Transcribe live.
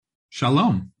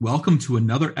Shalom. Welcome to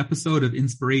another episode of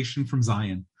Inspiration from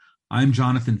Zion. I'm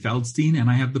Jonathan Feldstein, and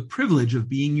I have the privilege of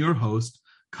being your host,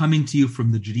 coming to you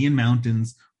from the Judean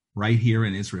Mountains right here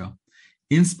in Israel.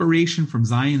 Inspiration from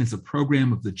Zion is a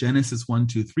program of the Genesis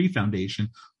 123 Foundation,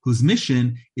 whose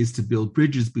mission is to build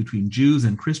bridges between Jews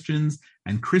and Christians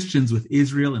with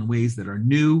Israel in ways that are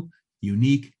new,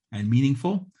 unique, and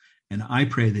meaningful. And I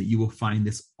pray that you will find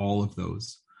this all of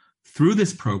those. Through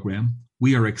this program,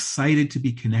 we are excited to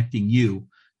be connecting you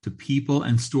to people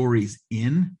and stories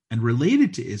in and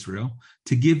related to Israel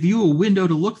to give you a window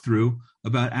to look through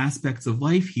about aspects of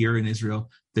life here in Israel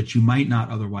that you might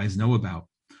not otherwise know about.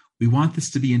 We want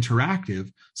this to be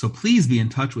interactive, so please be in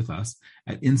touch with us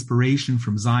at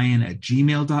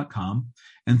inspirationfromzion@gmail.com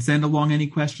and send along any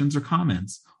questions or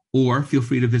comments, or feel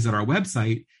free to visit our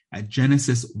website at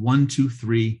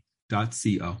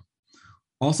genesis123.co.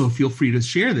 Also, feel free to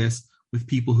share this with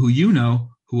people who you know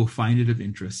who will find it of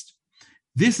interest.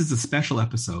 This is a special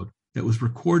episode that was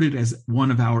recorded as one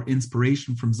of our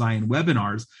Inspiration from Zion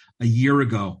webinars a year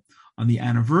ago on the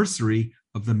anniversary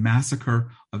of the massacre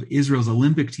of Israel's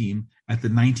Olympic team at the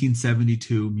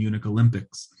 1972 Munich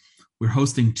Olympics. We're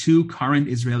hosting two current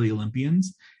Israeli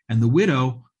Olympians and the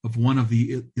widow of one of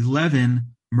the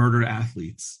 11 murdered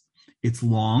athletes. It's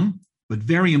long, but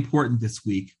very important this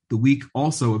week, the week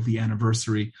also of the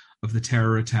anniversary of the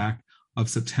terror attack of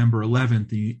September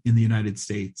 11th in the United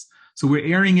States. So we're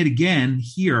airing it again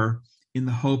here in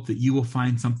the hope that you will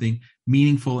find something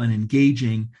meaningful and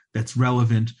engaging that's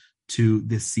relevant to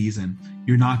this season.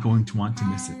 You're not going to want to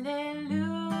miss it.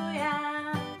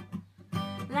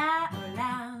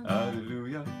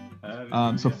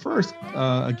 So first,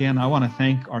 again, I want to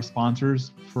thank our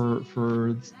sponsors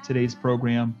for today's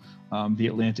program, the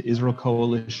Atlanta Israel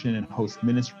Coalition and Host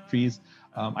Ministries.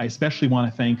 I especially want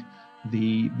to thank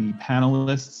the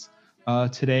panelists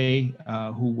today,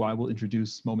 who I will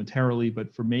introduce momentarily,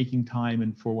 but for making time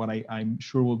and for what I'm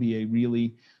sure will be a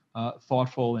really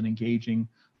thoughtful and engaging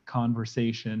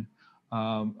conversation.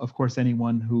 Of course,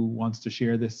 anyone who wants to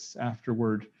share this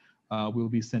afterward, we'll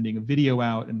be sending a video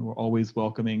out, and we're always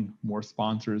welcoming more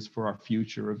sponsors for our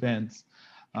future events.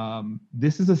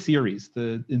 This is a series.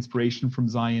 The Inspiration from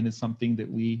Zion is something that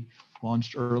we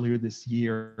launched earlier this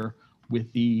year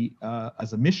with the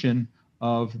as a mission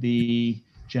of the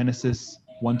Genesis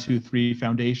 123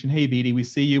 Foundation. Hey, Beatty, we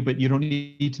see you, but you don't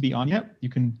need to be on yet. You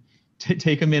can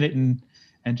take a minute and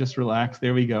just relax.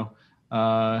 There we go.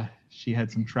 She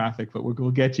had some traffic, but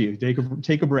we'll get to you. Take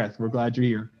a breath. We're glad you're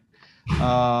here.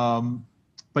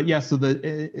 But yeah, so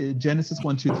the Genesis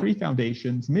 123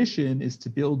 Foundation's mission is to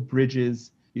build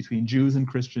bridges between Jews and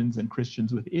Christians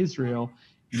with Israel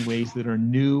in ways that are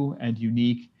new and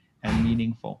unique and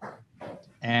meaningful.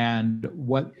 And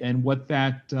what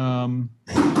that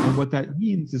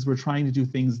means is we're trying to do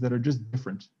things that are just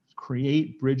different,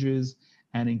 create bridges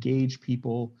and engage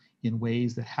people in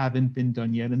ways that haven't been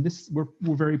done yet. And this we're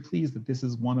very pleased that this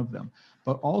is one of them.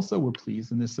 But also we're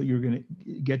pleased in this, so you're going to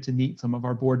get to meet some of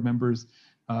our board members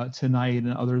tonight,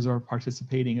 and others are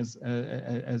participating as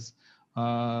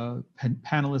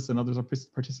panelists, and others are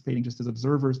participating just as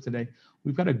observers today.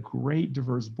 We've got a great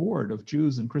diverse board of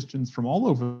Jews and Christians from all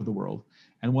over the world.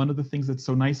 And one of the things that's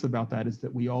so nice about that is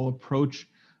that we all approach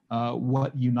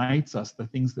what unites us, the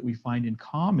things that we find in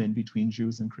common between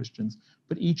Jews and Christians,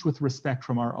 but each with respect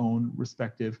from our own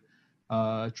respective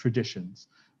traditions.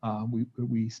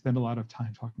 We spend a lot of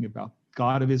time talking about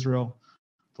God of Israel,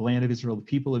 the land of Israel, the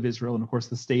people of Israel, and of course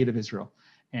the state of Israel.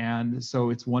 And so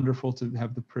it's wonderful to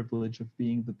have the privilege of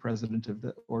being the president of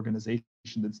the organization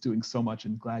that's doing so much,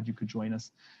 and glad you could join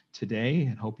us today,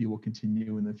 and hope you will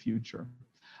continue in the future.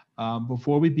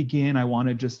 Before we begin, I want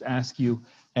to just ask you,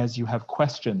 as you have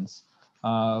questions,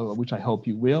 which I hope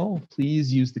you will,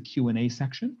 please use the Q&A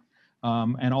section.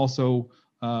 And also,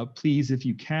 please, if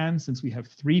you can, since we have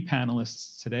three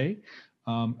panelists today,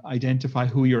 identify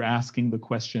who you're asking the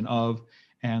question of,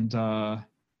 and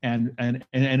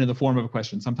in the form of a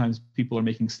question. Sometimes people are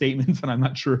making statements and I'm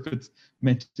not sure if it's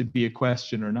meant to be a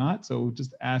question or not. So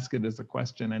just ask it as a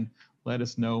question and let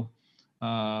us know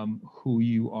who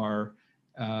you are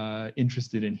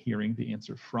interested in hearing the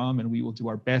answer from, and we will do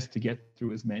our best to get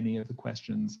through as many of the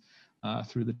questions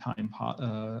through the time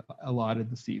allotted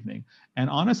this evening. And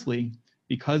honestly,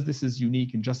 because this is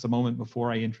unique, in just a moment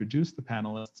before I introduce the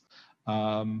panelists,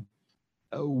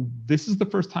 this is the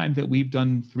first time that we've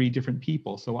done three different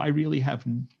people. So I really have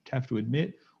to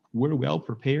admit, we're well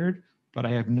prepared. but I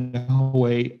have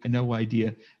no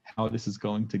idea how this is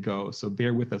going to go. So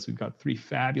bear with us. We've got three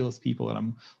fabulous people, and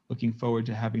I'm looking forward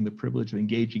to having the privilege of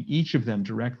engaging each of them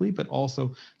directly, but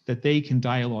also that they can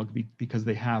dialogue because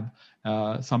they have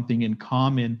something in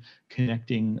common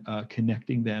connecting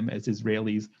them as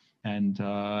Israelis and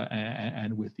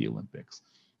with the Olympics.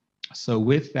 So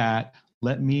with that,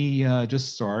 let me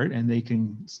just start, and they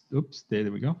can, oops,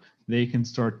 there we go. They can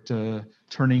start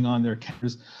turning on their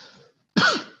cameras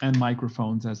and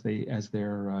microphones as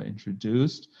they're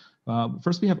introduced.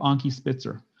 First, we have Anki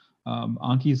Spitzer.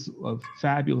 Anki's a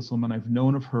fabulous woman. I've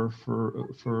known of her for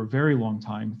a very long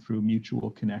time through mutual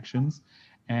connections,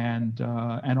 and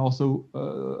also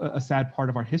a sad part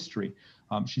of our history.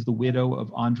 She's the widow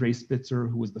of Andre Spitzer,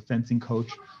 who was the fencing coach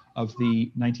of the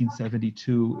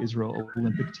 1972 Israel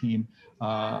Olympic team.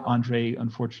 Andre,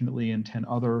 unfortunately, and 10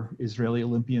 other Israeli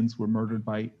Olympians were murdered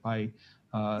by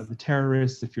the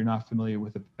terrorists. If you're not familiar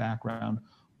with the background,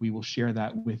 we will share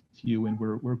that with you, and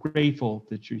we're grateful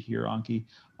that you're here, Anki.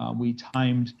 We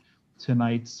timed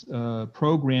tonight's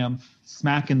program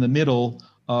smack in the middle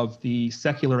of the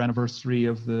secular anniversary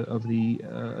of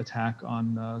the attack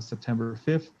on September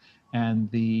 5th, and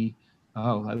the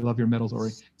I love your medals,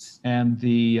 Ori, and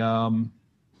the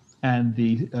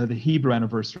Hebrew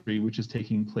anniversary, which is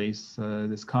taking place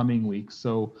this coming week.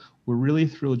 So we're really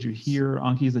thrilled you're here.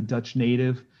 Anki is a Dutch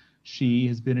native. She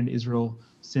has been in Israel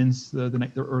since the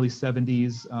early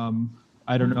 70s.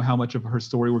 I don't know how much of her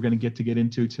story we're going to get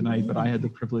into tonight, but I had the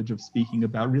privilege of speaking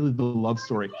about really the love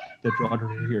story that brought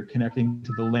her here, connecting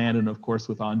to the land, and of course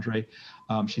with Andre.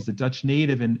 She's a Dutch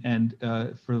native, and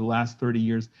for the last 30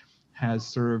 years has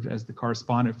served as the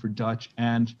correspondent for Dutch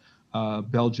and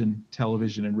Belgian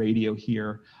television and radio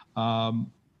here.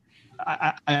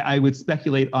 I would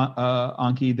speculate,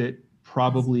 Anki, that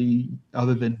probably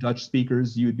other than Dutch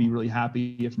speakers, you would be really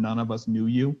happy if none of us knew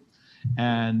you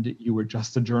and you were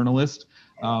just a journalist.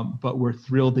 But we're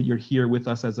thrilled that you're here with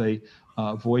us as a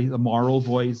voice, a moral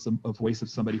voice, a voice of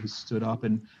somebody who stood up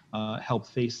and helped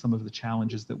face some of the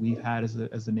challenges that we've had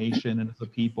as a nation and as a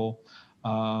people.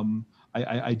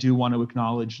 I do want to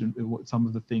acknowledge some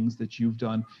of the things that you've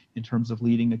done in terms of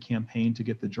leading a campaign to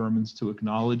get the Germans to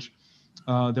acknowledge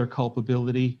their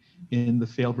culpability in the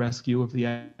failed rescue of the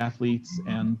athletes,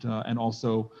 and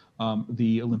also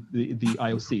the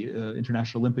IOC,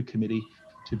 International Olympic Committee,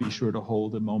 to be sure to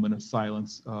hold a moment of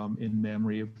silence in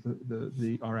memory of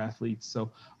our athletes.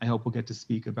 So I hope we'll get to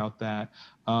speak about that.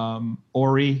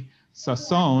 Ori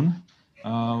Sasson,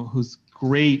 who's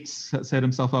great, set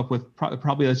himself up with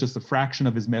probably that's just a fraction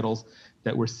of his medals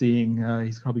that we're seeing.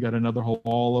 He's probably got another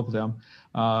all of them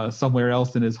somewhere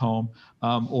else in his home.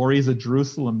 Ori's a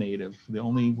Jerusalem native, the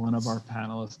only one of our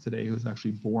panelists today who's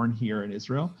actually born here in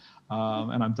Israel.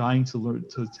 And I'm dying to learn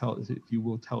to tell if you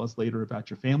will tell us later about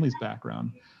your family's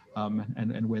background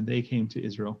and when they came to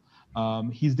Israel.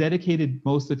 He's dedicated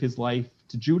most of his life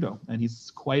to judo, and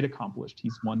he's quite accomplished.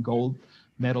 He's won gold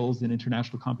medals in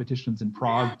international competitions in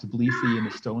Prague, Tbilisi, and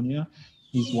Estonia.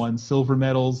 He's won silver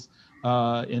medals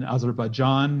in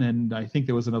Azerbaijan, and I think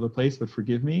there was another place, but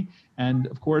forgive me. And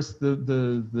of course,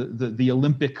 the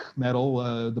Olympic medal,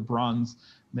 the bronze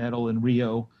medal in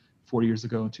Rio 4 years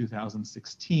ago in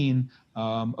 2016.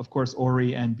 Of course,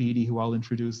 Ori and Bidi, who I'll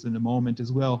introduce in a moment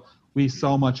as well, we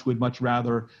would much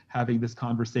rather having this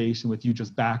conversation with you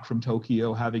just back from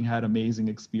Tokyo, having had amazing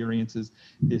experiences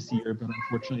this year, but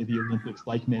unfortunately the Olympics,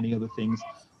 like many other things,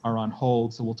 are on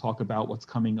hold. So we'll talk about what's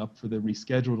coming up for the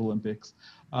rescheduled Olympics.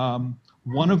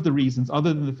 One of the reasons,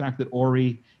 other than the fact that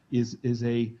Ori is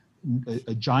a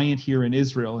giant here in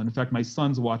Israel, and in fact my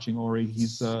son's watching Ori,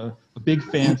 he's a big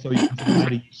fan, so you can say hi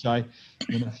to Yishai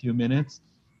in a few minutes.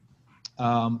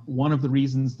 One of the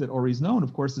reasons that Ori's known,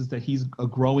 of course, is that he's a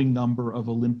growing number of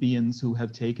Olympians who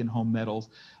have taken home medals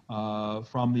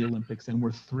from the Olympics, and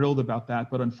we're thrilled about that.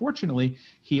 But unfortunately,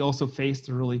 he also faced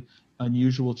a really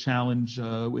unusual challenge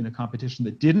in a competition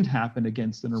that didn't happen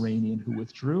against an Iranian who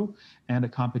withdrew, and a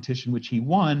competition which he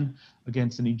won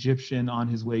against an Egyptian on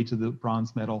his way to the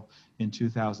bronze medal in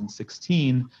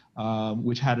 2016,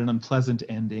 which had an unpleasant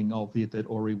ending, albeit that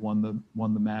Ori won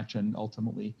the match and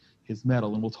ultimately his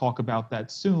medal. And we'll talk about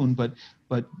that soon, but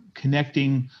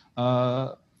connecting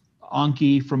Anki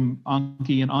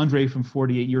and Andre from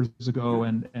 48 years ago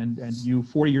and you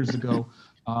 4 years ago,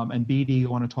 and Bidi, I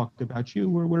want to talk about you.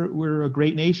 We're a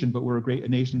great nation, but we're a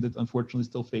nation that unfortunately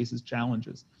still faces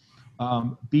challenges.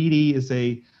 Bidi is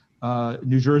a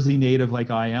New Jersey native like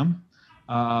I am,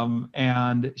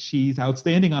 and she's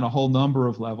outstanding on a whole number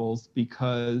of levels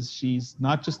because she's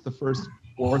not just the first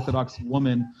Orthodox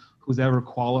woman who's ever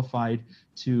qualified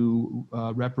to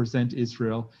represent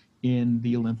Israel in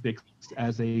the Olympics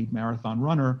as a marathon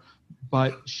runner,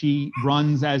 but she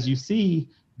runs, as you see,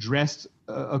 dressed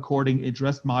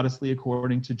modestly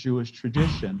according to Jewish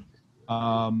tradition.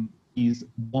 He's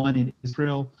won in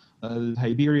Israel, the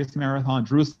Tiberias Marathon,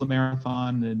 Jerusalem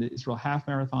Marathon, and the Israel Half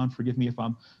Marathon. Forgive me if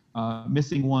I'm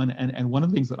missing one. And one of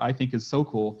the things that I think is so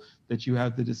cool, that you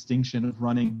have the distinction of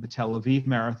running the Tel Aviv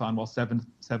Marathon while seven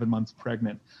months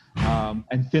pregnant,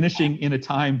 and finishing in a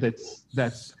time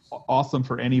that's awesome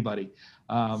for anybody,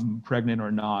 pregnant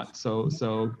or not. So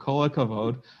kol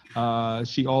hakavod.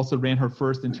 She also ran her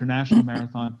first international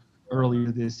marathon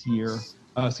earlier this year,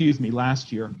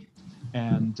 last year,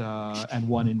 and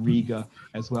won in Riga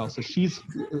as well. So she's,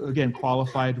 again,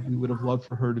 qualified. We would have loved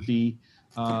for her to be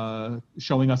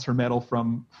showing us her medal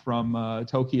from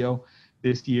Tokyo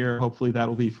this year. Hopefully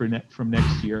that'll be from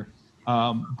next year.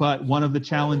 But one of the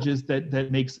challenges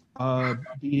that makes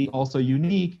Didi also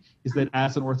unique is that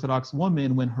as an Orthodox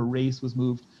woman, when her race was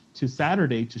moved to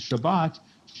Saturday, to Shabbat,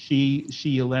 she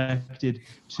elected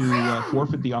to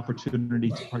forfeit the opportunity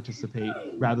to participate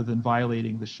rather than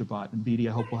violating the Shabbat. And Didi,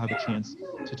 I hope we'll have a chance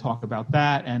to talk about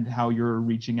that and how you're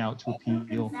reaching out to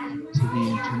appeal to the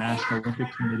International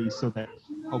Olympic Committee, so that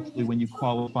hopefully when you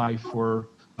qualify for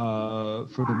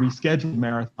the rescheduled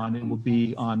marathon, it will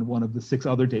be on one of the 6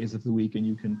 other days of the week, and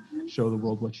you can show the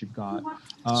world what you've got.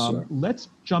 Sure. Let's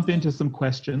jump into some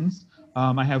questions.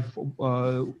 I have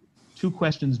 2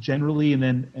 questions generally, and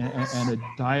then and a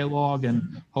dialogue,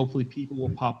 and hopefully people will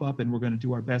pop up, and we're going to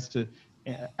do our best to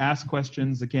ask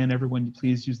questions. Again, everyone,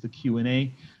 please use the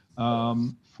Q&A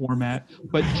format.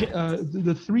 But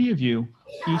the 3 of you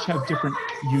each have different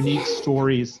unique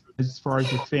stories as far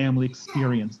as your family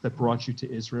experience that brought you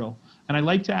to Israel. And I'd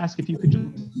like to ask if you could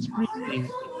just briefly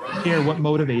share what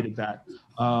motivated that.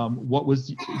 What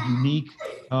was unique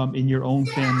in your own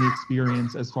family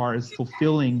experience as far as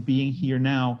fulfilling being here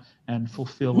now and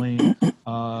fulfilling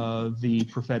the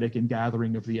prophetic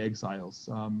ingathering of the exiles.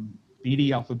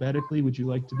 Didi, alphabetically, would you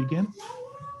like to begin?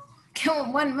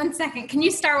 One second. Can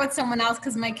you start with someone else?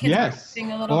 Because my kids are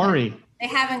sing a little Ori. bit. They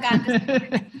haven't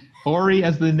gotten Ori,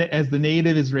 as the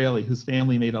native Israeli whose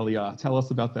family made Aliyah. Tell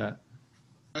us about that.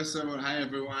 First of all, hi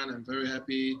everyone. I'm very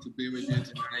happy to be with you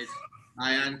tonight.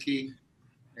 Hi Anki.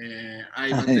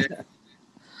 Hi Mate.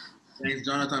 Thanks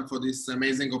Jonathan for this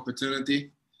amazing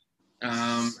opportunity.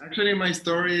 Actually, my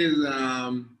story is,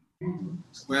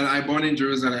 well, I born in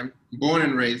Jerusalem, born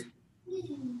and raised.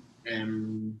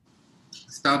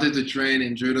 Started to train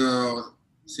in judo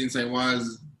since I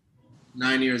was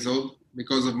 9 years old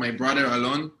because of my brother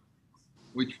Alon,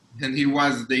 and he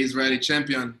was the Israeli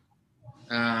champion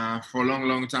for a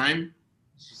long time.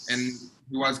 And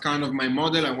he was kind of my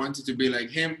model. I wanted to be like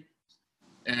him.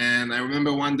 And I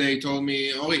remember one day he told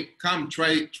me, "Ori, come,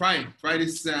 try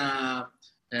this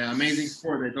amazing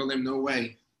sport." I told him, "No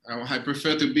way. I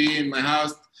prefer to be in my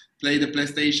house, play the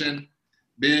PlayStation,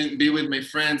 be with my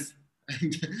friends.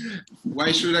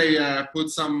 Why should I put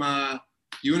some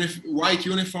white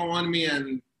uniform on me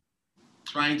and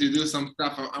trying to do some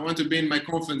stuff? I want to be in my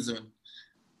comfort zone."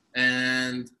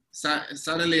 And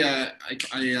suddenly I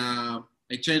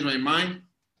changed my mind,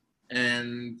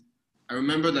 and I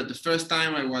remember that the first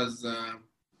time I was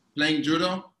playing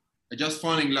judo, I just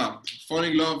fall in love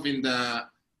in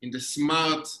the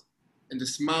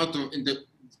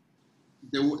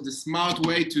smart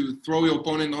way to throw your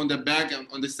opponent on the back, and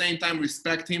on the same time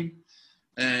respect him.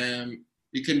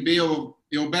 You can be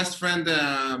your best friend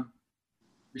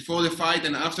before the fight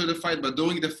and after the fight, but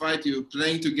during the fight you're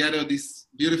playing together this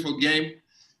beautiful game.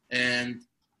 And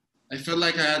I felt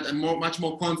like I had much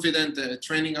more confident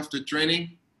training after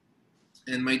training.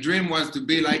 And my dream was to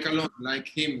be like Alon, like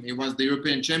him. He was the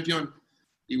European champion.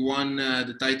 He won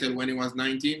the title when he was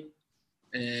 19.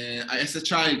 As a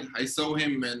child, I saw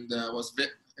him and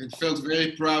felt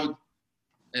very proud.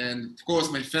 And of course,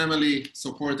 my family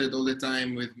supported all the time.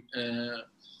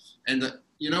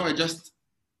 I just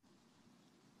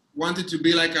wanted to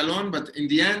be like Alon, but in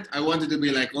the end, I wanted to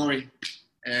be like Ori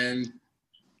and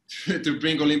to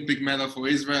bring Olympic medal for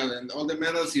Israel. And all the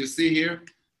medals you see here,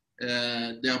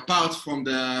 they are part from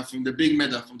the big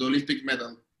medal, from the Olympic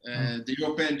medal. The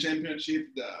European Championship,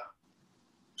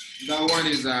 that one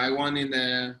is I won in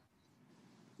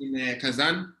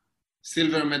Kazan,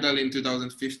 silver medal in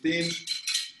 2015.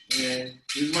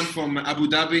 This one from Abu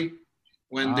Dhabi,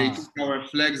 when they took our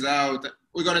flags out.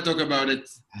 We're gonna talk about it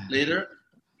later.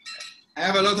 I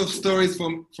have a lot of stories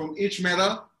from each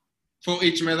medal, for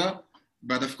each medal,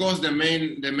 but of course the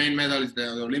main medal is the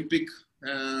Olympic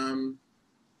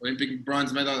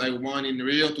bronze medal I won in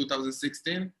Rio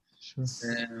 2016. Sure.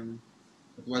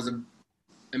 It was an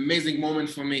amazing moment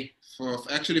for me, for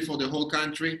the whole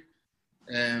country.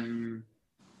 And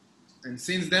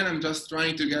since then, I'm just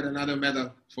trying to get another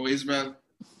medal for Israel,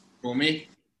 for me,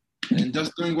 and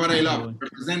just doing what I love,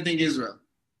 representing Israel.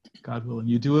 God willing,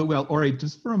 you do it well. All right,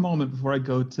 just for a moment before I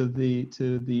go to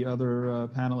the other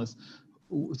panelists,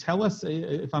 tell us,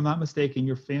 if I'm not mistaken,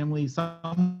 your family,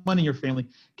 someone in your family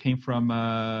came from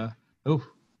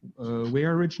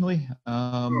where originally?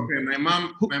 Okay, my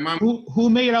mom. Who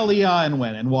made Aliyah and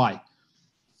when and why?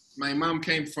 My mom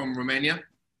came from Romania.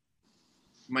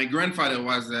 My grandfather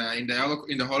was in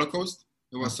the Holocaust.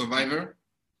 He was a survivor,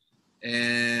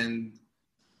 and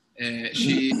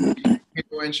she came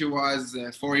when she was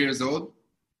 4 years old.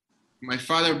 My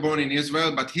father born in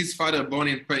Israel, but his father born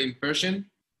in Persian.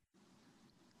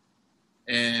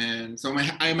 And so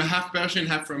I'm a half Persian,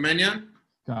 half Romanian.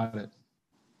 Got it.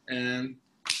 And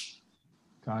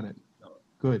got it.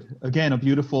 Good. Again, a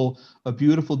beautiful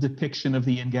depiction of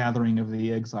the ingathering of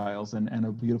the exiles, and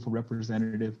a beautiful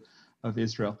representative of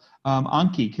Israel.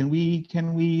 Anki, can we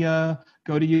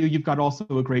go to you? You've got also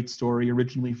a great story,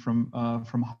 originally from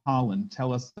Holland.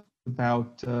 Tell us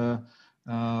about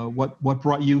what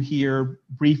brought you here.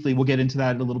 Briefly, we'll get into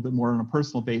that a little bit more on a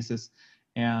personal basis,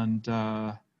 and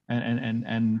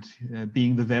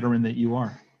being the veteran that you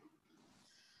are.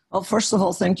 Well, first of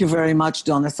all, thank you very much,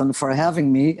 Jonathan, for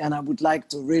having me. And I would like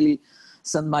to really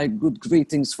send my good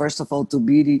greetings, first of all, to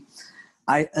Bidi.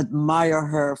 I admire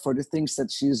her for the things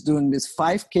that she is doing with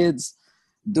 5 kids.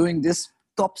 Doing this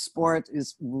top sport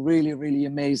is really, really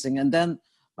amazing. And then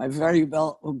my very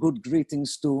good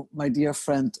greetings to my dear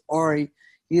friend, Ori.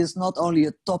 He is not only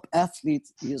a top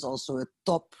athlete, he is also a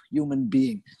top human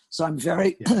being. So I'm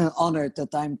very honored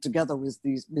that I'm together with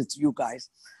you guys.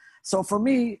 So for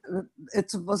me,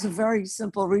 it was a very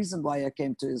simple reason why I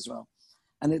came to Israel.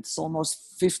 And it's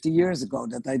almost 50 years ago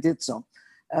that I did so.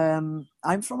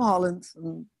 I'm from Holland,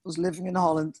 was living in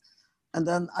Holland. And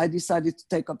then I decided to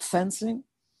take up fencing.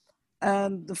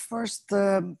 And the first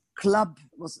club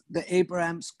was the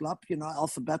Abrahams Club,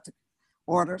 alphabetic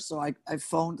order. So I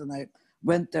phoned and I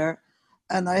went there.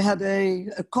 And I had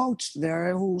a coach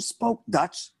there who spoke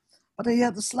Dutch, but he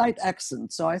had a slight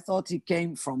accent. So I thought he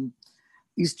came from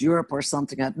East Europe or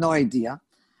something, I had no idea.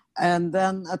 And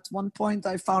then at one point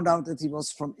I found out that he was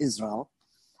from Israel.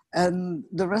 And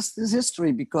the rest is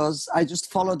history, because I just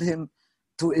followed him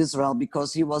to Israel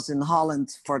because he was in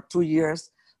Holland for 2 years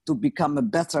to become a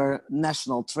better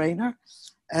national trainer.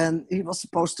 And he was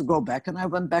supposed to go back. And I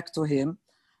went back to him,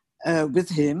 with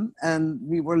him. And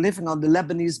we were living on the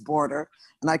Lebanese border.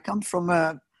 And I come from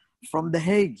The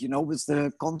Hague, with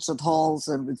the concert halls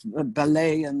and with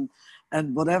ballet and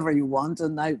whatever you want.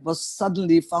 And I was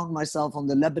suddenly found myself on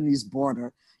the Lebanese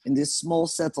border in this small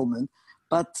settlement.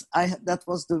 But that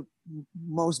was the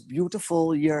most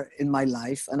beautiful year in my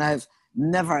life. And I've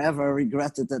never, ever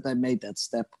regretted that I made that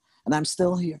step. And I'm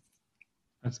still here.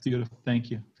 That's beautiful. Thank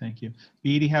you. Thank you.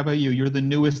 Bidi, how about you? You're the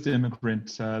newest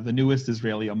immigrant, the newest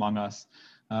Israeli among us.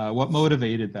 What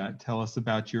motivated that? Tell us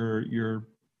about your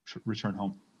return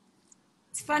home.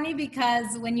 It's funny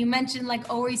because when you mentioned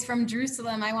Ori's from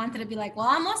Jerusalem, I wanted to be like, well,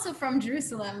 I'm also from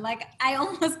Jerusalem. I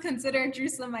almost consider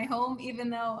Jerusalem my home, even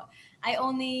though I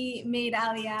only made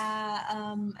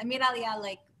Aliyah. I made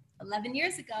Aliyah 11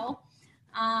 years ago.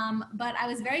 But I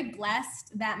was very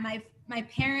blessed that my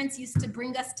parents used to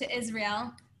bring us to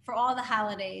Israel for all the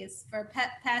holidays, for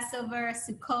Passover,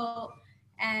 Sukkot,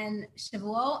 and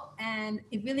Shavuot. And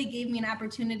it really gave me an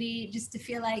opportunity just to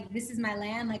feel like this is my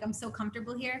land. I'm so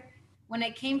comfortable here. When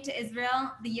I came to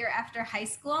Israel the year after high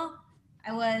school,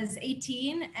 I was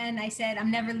 18 and I said,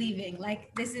 I'm never leaving.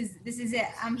 This is it.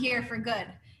 I'm here for good.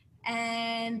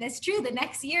 And that's true. The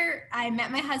next year I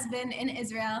met my husband in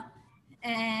Israel,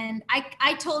 and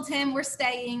I told him we're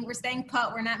staying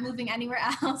put. We're not moving anywhere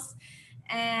else.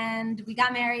 And we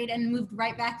got married and moved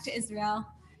right back to Israel.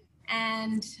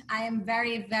 And I am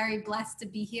very, very blessed to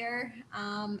be here.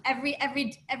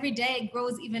 Every day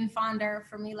grows even fonder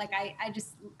for me.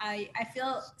 I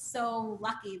feel so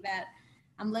lucky that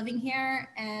I'm living here,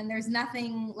 and there's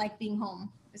nothing like being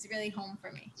home. It's really home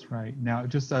for me. That's right. Now,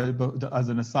 just as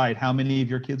an aside, how many of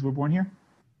your kids were born here?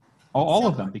 All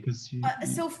of them, because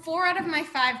so 4 out of my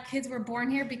 5 kids were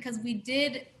born here, because we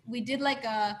did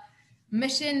a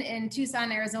mission in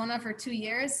Tucson, Arizona for 2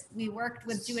 years. We worked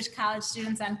with Jewish college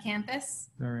students on campus,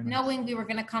 knowing we were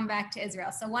going to come back to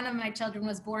Israel. So one of my children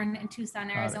was born in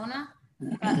Tucson, Arizona,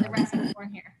 but the rest were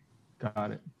born here.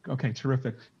 Got it. Okay,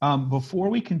 terrific. Before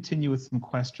we continue with some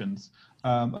questions,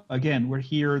 again, we're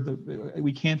here.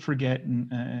 We can't forget,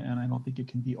 and I don't think it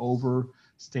can be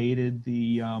overstated,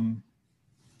 the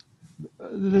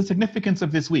significance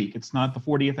of this week. It's not the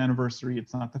 40th anniversary.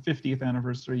 It's not the 50th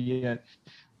anniversary yet.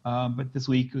 But this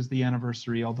week was the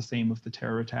anniversary, all the same, of the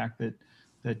terror attack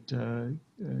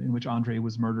in which Andre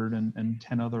was murdered and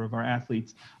 10 other of our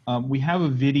athletes. We have a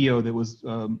video that was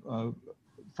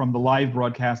from the live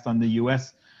broadcast on the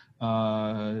U.S.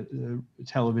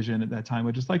 Television at that time.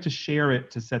 I'd just like to share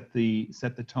it to set the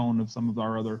tone of some of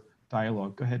our other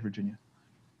dialogue. Go ahead, Virginia.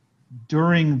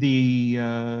 During the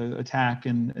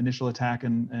initial attack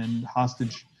and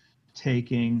hostage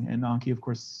taking, and Anki, of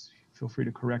course, feel free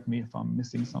to correct me if I'm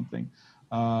missing something.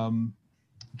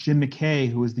 Jim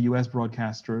McKay, who was the U.S.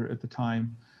 broadcaster at the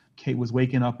time, Kate was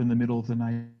waking up in the middle of the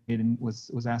night and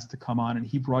was asked to come on, and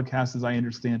he broadcast, as I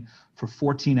understand, for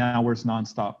 14 hours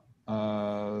nonstop.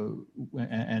 And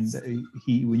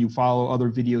when you follow other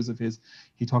videos of his,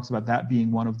 he talks about that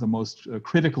being one of the most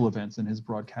critical events in his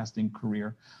broadcasting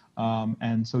career.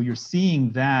 And so you're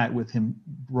seeing that with him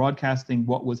broadcasting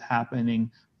what was happening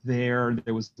there.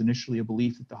 There was initially a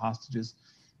belief that the hostages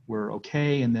were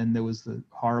okay, and then there was the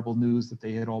horrible news that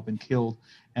they had all been killed.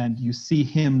 And you see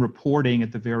him reporting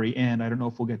at the very end. I don't know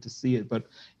if we'll get to see it, but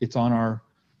it's on our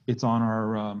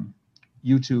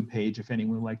YouTube page if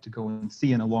anyone would like to go and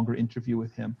see, in a longer interview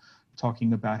with him,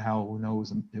 talking about how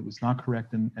it was not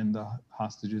correct, and the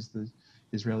hostages, the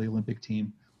Israeli Olympic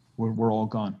team, were all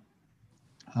gone.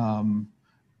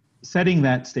 Setting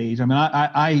that stage, I mean,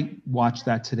 I watched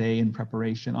that today in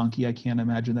preparation. Anki, I can't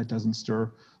imagine that doesn't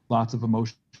stir lots of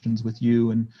emotions with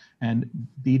you. And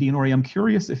Bidi and Ori, I'm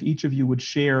curious if each of you would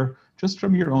share, just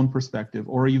from your own perspective.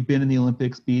 Ori, you've been in the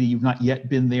Olympics. Bidi, you've not yet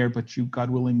been there, but you, God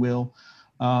willing, will.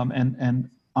 And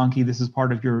Anki, this is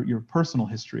part of your personal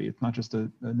history. It's not just a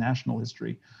national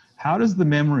history. How does the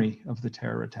memory of the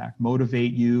terror attack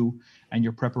motivate you and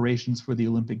your preparations for the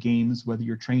Olympic Games, whether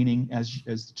you're training as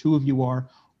the two of you are,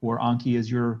 or Anki as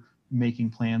you're making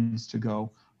plans to go?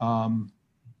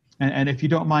 And if you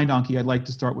don't mind, Anki, I'd like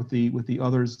to start with the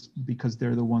others, because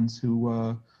they're the ones who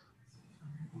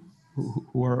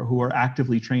are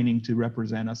actively training to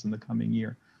represent us in the coming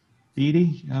year.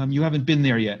 Bidi, you haven't been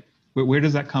there yet. Where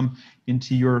does that come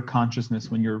into your consciousness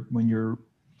when you're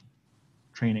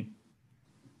training?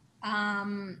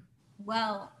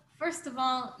 Well, first of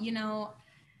all,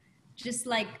 just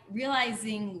like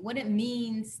realizing what it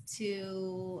means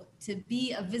to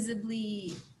be a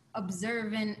visibly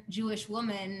observant Jewish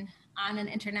woman on an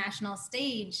international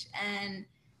stage, and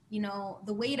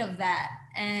the weight of that.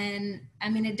 And I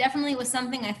mean, it definitely was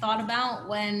something I thought about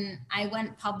when I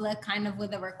went public, kind of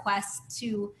with a request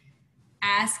to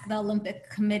ask the Olympic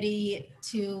Committee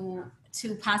to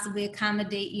possibly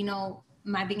accommodate,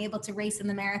 my being able to race in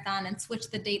the marathon and switch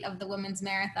the date of the women's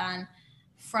marathon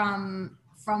from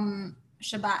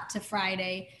Shabbat to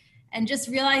Friday. And just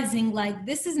realizing, like,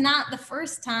 this is not the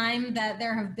first time that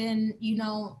there have been,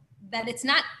 that it's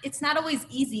not always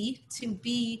easy to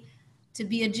be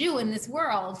a Jew in this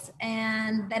world.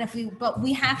 And that but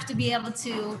we have to be able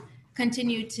to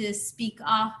continue to speak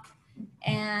up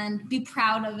and be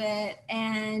proud of it,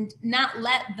 and not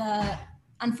let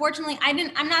unfortunately,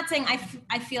 I'm not saying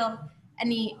I feel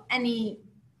any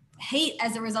hate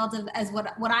as a result of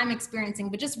what I'm experiencing,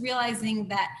 but just realizing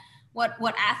that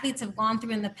what athletes have gone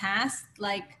through in the past,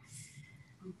 like,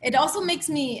 it also makes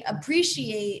me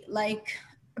appreciate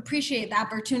the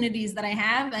opportunities that I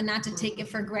have, and not to take it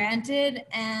for granted,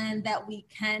 and that we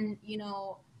can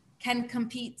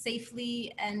compete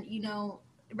safely, and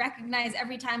recognize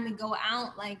every time we go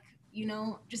out, like,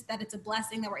 just that it's a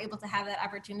blessing that we're able to have that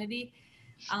opportunity.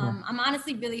 Sure. I'm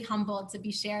honestly really humbled to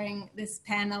be sharing this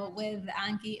panel with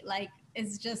Anki. Like,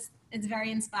 it's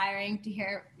very inspiring to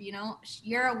hear,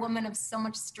 you're a woman of so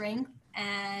much strength,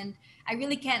 and I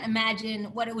really can't imagine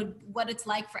what it's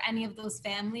like for any of those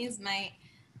families. My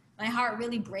heart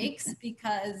really breaks,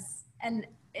 because, and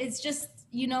it's just,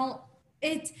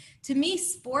 to me,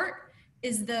 sport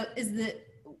is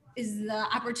the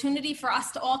opportunity for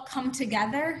us to all come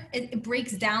together. It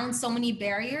breaks down so many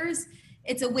barriers.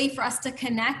 It's a way for us to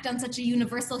connect on such a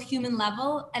universal human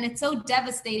level. And it's so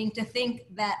devastating to think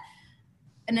that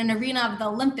in an arena of the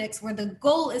Olympics, where the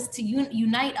goal is to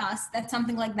unite us, that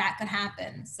something like that could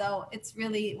happen. So it's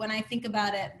really, when I think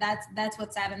about it, that's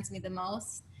what saddens me the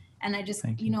most. And I just,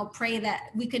 pray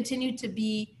that we continue to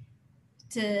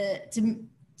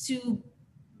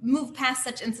move past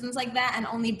such incidents like that, and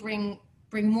only bring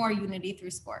more unity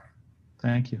through sport.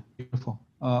 Thank you. Beautiful.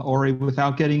 Ori,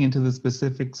 without getting into the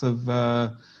specifics of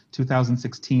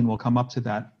 2016, we'll come up to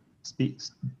that.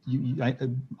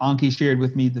 Anki shared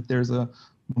with me that there's a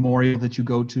memorial that you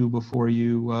go to before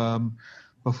you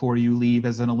leave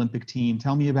as an Olympic team.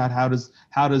 Tell me about how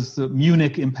does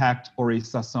Munich impact Ori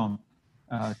Sasson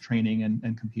training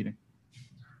and competing?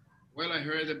 Well, I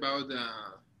heard about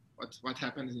what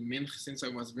happened in Munich since I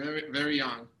was very, very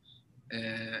young.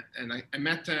 And I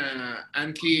met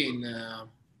Anki in, I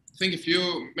think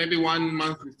maybe 1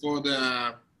 month before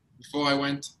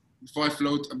I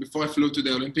flew to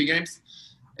the Olympic Games.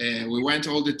 We went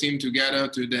all the team together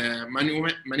to the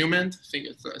monument, I think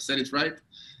I said it right,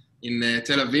 in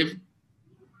Tel Aviv,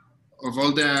 of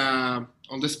all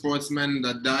the sportsmen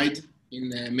that died in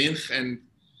Munich. And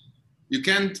you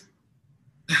can't,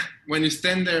 when you're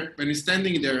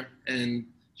standing there and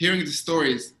hearing the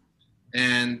stories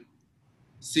and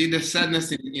see the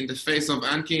sadness in the face of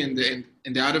Anki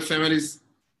and the other families,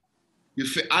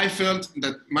 I felt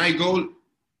that my goal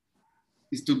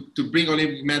is to bring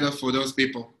Olympic medal for those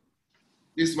people.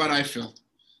 This is what I felt,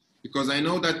 because I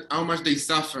know that how much they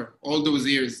suffer all those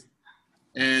years.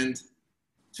 And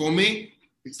for me,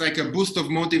 it's like a boost of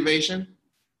motivation,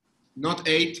 not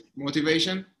hate,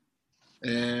 motivation,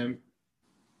 to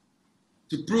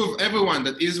prove everyone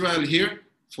that Israel here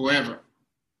forever.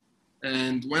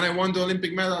 And when I won the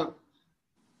Olympic medal,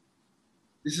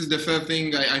 this is the first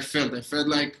thing I felt. I felt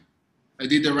like I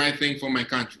did the right thing for my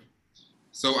country.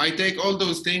 So I take all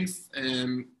those things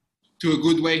to a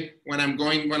good way. When I'm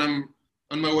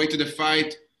on my way to the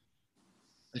fight,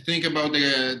 I think about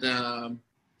the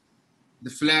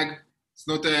flag. It's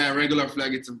not a regular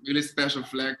flag. It's a really special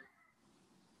flag.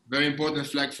 Very important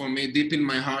flag for me, deep in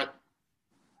my heart.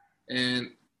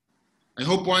 And I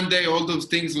hope one day all those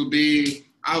things will be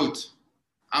out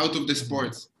of the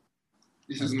sports.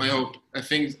 This is my hope. I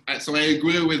think, so I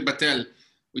agree with Batel.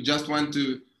 We just want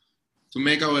to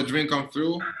make our dream come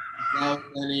through without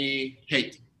any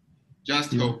hate.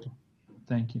 Just hope.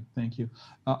 Thank you.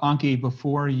 Anki,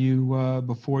 before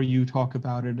you talk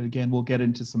about it, again, we'll get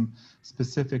into some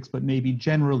specifics, but maybe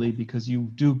generally, because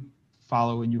you do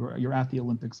follow and you're at the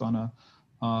Olympics on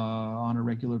a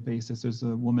regular basis. There's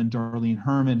a woman, Darlene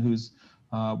Herman, who's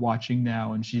watching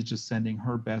now, and she's just sending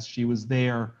her best. She was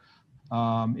there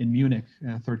in Munich,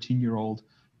 a 13-year-old,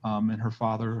 and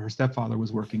her stepfather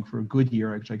was working for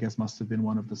Goodyear, which I guess must have been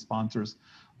one of the sponsors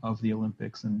of the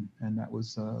Olympics, and that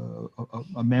was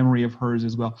a memory of hers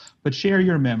as well. But share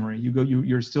your memory.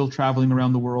 You're still traveling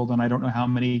around the world, and I don't know how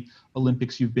many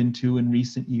Olympics you've been to in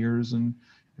recent years, and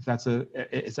if that's an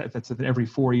every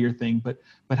 4-year thing. But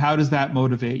how does that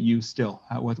motivate you still?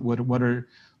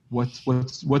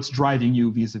 What's driving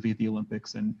you vis-a-vis the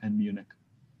Olympics and Munich?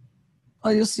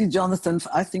 Well, you see, Jonathan,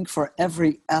 I think for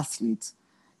every athlete,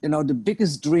 the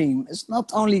biggest dream is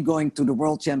not only going to the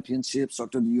World Championships or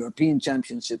to the European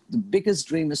Championship. The biggest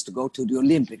dream is to go to the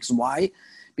Olympics. Why?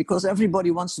 Because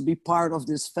everybody wants to be part of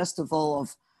this festival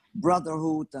of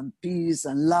brotherhood and peace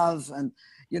and love, and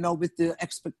with the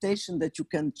expectation that you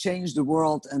can change the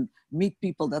world and meet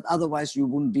people that otherwise you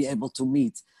wouldn't be able to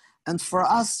meet. And for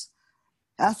us,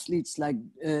 athletes like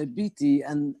Biti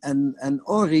and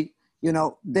Ori,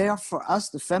 they are for us,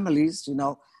 the families,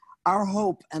 our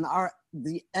hope and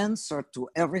the answer to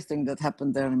everything that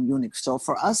happened there in Munich. So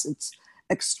for us, it's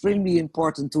extremely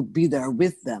important to be there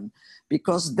with them,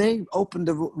 because they opened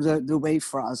the way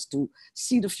for us to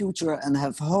see the future and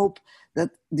have hope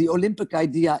that the Olympic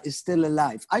idea is still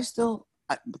alive. I still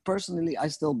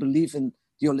believe in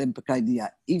the Olympic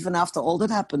idea, even after all that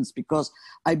happens, because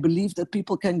I believe that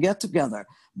people can get together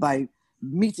by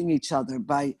meeting each other,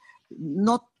 by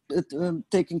not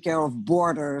taking care of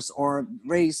borders or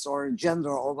race or gender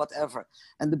or whatever.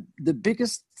 And the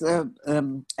biggest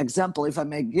example, if I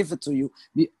may give it to you,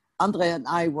 Andre and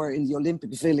I were in the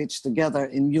Olympic Village together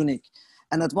in Munich.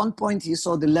 And at one point he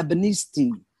saw the Lebanese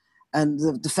team and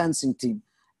the fencing team.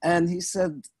 And he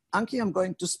said, Anki, I'm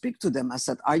going to speak to them. I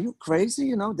said, are you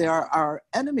crazy? They are our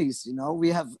enemies. We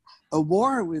have a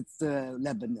war with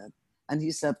Lebanon. And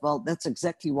he said, well, that's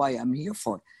exactly why I'm here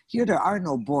for. Here there are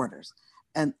no borders.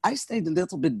 And I stayed a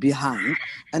little bit behind,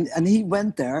 and he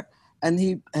went there, and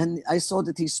I saw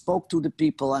that he spoke to the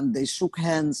people, and they shook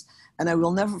hands. And I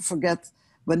will never forget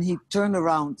when he turned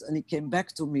around and he came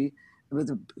back to me with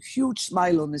a huge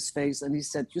smile on his face, and he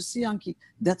said, you see, Anki,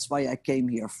 that's why I came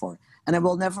here for. And I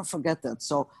will never forget that.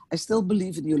 So I still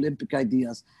believe in the Olympic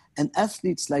ideas. And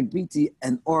athletes like Biti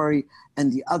and Ori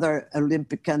and the other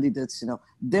Olympic candidates,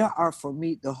 they are for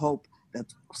me the hope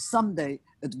that someday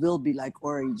it will be like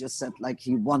Ori just said, like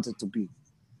he wanted to be.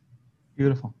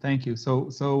 Beautiful, thank you. So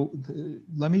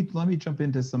let me jump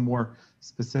into some more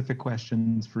specific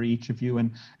questions for each of you,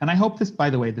 and I hope this, by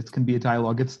the way, this can be a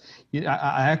dialogue.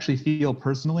 I actually feel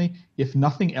personally, if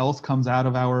nothing else comes out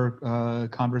of our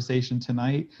conversation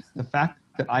tonight, the fact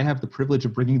that I have the privilege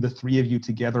of bringing the three of you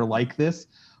together like this,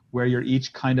 where you're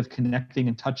each kind of connecting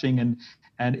and touching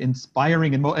and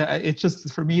inspiring, and it's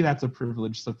just, for me, that's a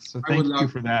privilege. So thank you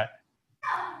for that.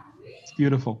 It's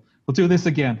beautiful. We'll do this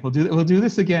again. We'll do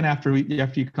this again after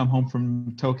you come home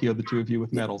from Tokyo, the two of you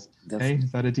with medals. Okay,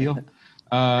 is that a deal?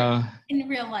 In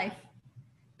real life.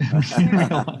 In real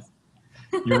life.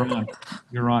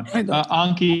 You're on.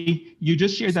 Anki, you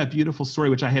just shared that beautiful story,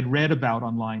 which I had read about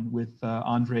online with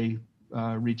Andre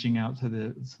reaching out to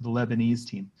the Lebanese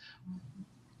team.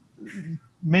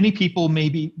 Many people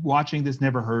maybe watching this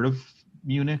never heard of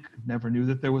Munich, never knew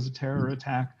that there was a terror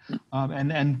attack.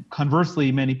 And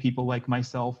conversely, many people like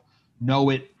myself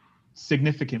know it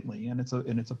significantly, and it's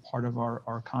a part of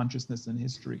our consciousness and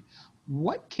history.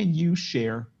 What can you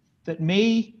share that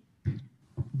may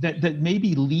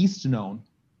be least known,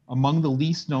 among the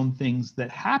least known things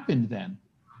that happened then,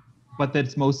 but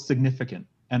that's most significant?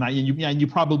 And you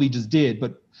probably just did,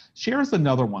 but share us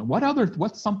another one.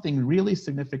 What's something really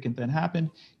significant that happened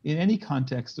in any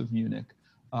context of Munich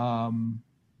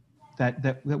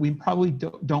that we probably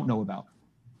don't know about?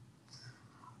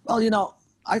 Well,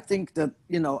 I think that,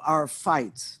 our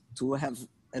fight to have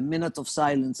a minute of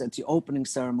silence at the opening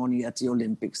ceremony at the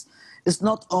Olympics is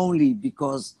not only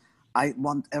because I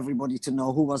want everybody to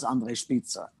know who was André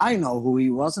Spitzer. I know who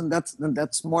he was, and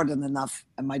that's more than enough.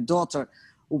 And my daughter,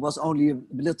 who was only a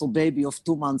little baby of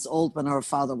 2 months old when her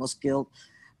father was killed,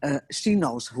 she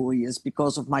knows who he is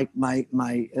because of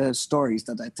my stories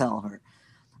that I tell her.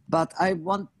 But I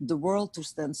want the world to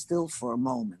stand still for a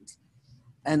moment.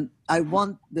 And I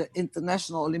want the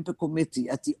International Olympic Committee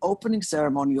at the opening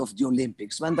ceremony of the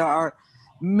Olympics, when there are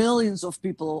millions of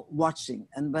people watching,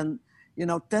 and when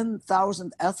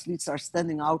 10,000 athletes are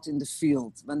standing out in the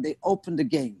field, when they open the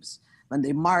games, when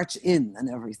they march in and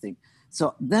everything.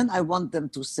 So then I want them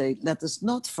to say, let us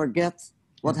not forget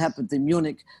what happened in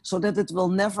Munich, so that it will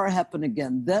never happen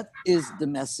again. That is the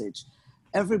message.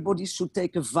 Everybody should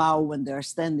take a vow when they're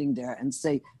standing there and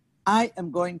say, I am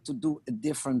going to do it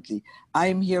differently. I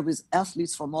am here with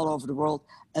athletes from all over the world,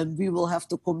 and we will have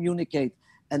to communicate.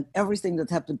 And everything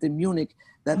that happened in Munich,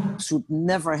 that should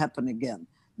never happen again.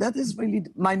 That is really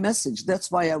my message. That's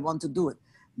why I want to do it.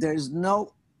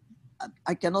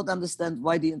 I cannot understand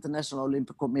why the International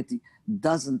Olympic Committee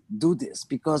doesn't do this,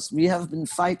 because we have been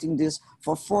fighting this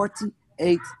for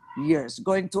 48 years,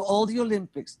 going to all the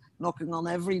Olympics, knocking on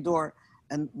every door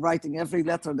and writing every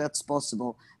letter that's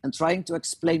possible and trying to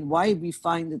explain why we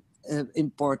find it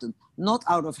important, not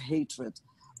out of hatred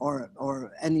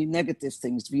or any negative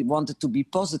things. We want it to be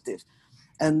positive.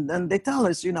 And then they tell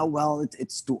us,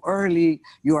 it's too early.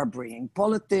 You are bringing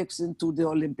politics into the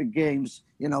Olympic Games.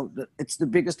 It's the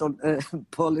biggest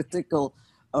political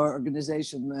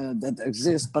organization that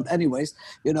exists. But anyways,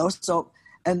 so,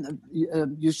 and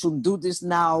you shouldn't do this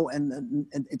now, and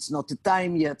it's not the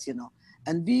time yet,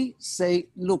 And we say,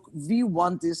 look, we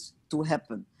want this to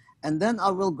happen. And then I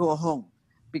will go home.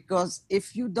 Because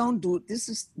if you don't do it, this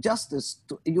is justice.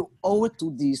 You owe it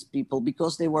to these people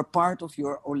because they were part of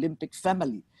your Olympic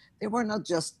family. They were not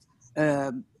just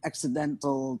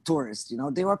accidental tourists,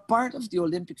 They were part of the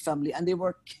Olympic family, and they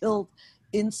were killed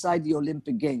inside the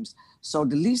Olympic Games. So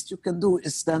the least you can do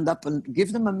is stand up and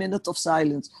give them a minute of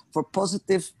silence for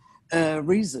positive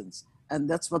reasons. And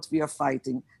that's what we are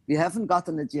fighting. We haven't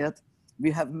gotten it yet.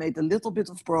 We have made a little bit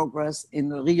of progress. In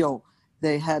Rio,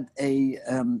 they had a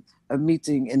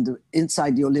meeting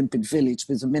inside the Olympic Village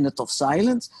with a minute of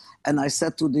silence. And I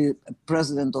said to the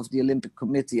president of the Olympic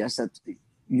Committee, I said,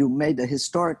 you made a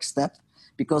historic step,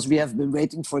 because we have been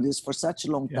waiting for this for such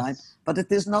a long time, but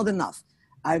it is not enough.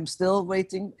 I'm still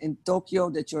waiting in Tokyo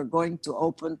that you're going to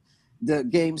open the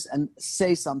games and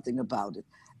say something about it.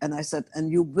 And I said,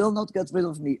 and you will not get rid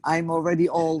of me. I'm already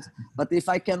old, but if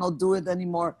I cannot do it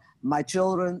anymore, my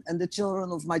children and the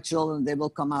children of my children, they will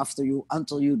come after you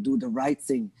until you do the right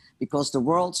thing, because the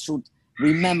world should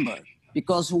remember,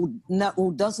 because who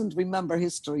doesn't remember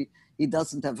history, he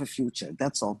doesn't have a future.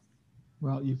 That's all.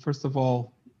 Well, first of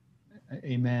all,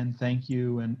 amen. Thank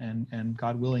you. And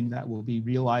God willing, that will be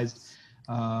realized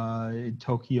in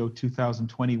Tokyo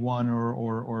 2021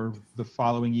 or the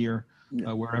following year,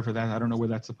 wherever that, I don't know where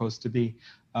that's supposed to be.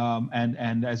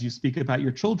 And as you speak about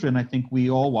your children, I think we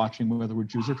all watching, whether we're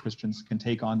Jews or Christians, can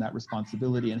take on that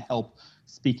responsibility and help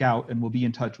speak out. And we'll be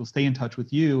in touch. We'll stay in touch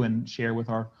with you and share with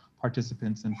our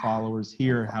participants and followers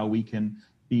here how we can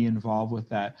be involved with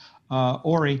that.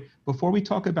 Ori, before we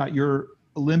talk about your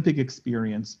Olympic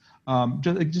experience,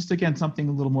 just again, something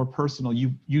a little more personal.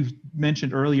 You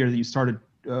mentioned earlier that you started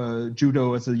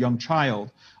judo as a young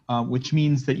child, which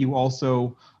means that you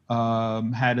also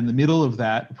had in the middle of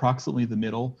that, approximately the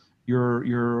middle,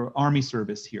 your Army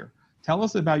service here. Tell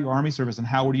us about your Army service and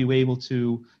how were you able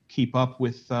to keep up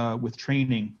with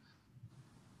training?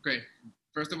 Okay,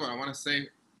 first of all, I want to say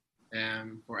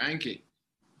for Anki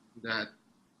that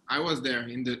I was there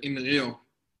in Rio,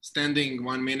 standing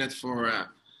 1 minute for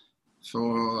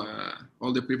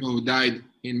all the people who died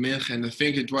in Munich, and I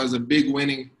think it was a big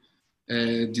winning,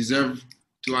 deserved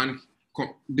to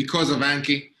because of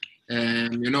Anki.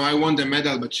 And I won the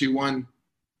medal, but she won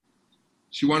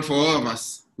for all of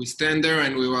us. We stand there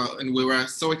and we were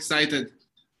so excited.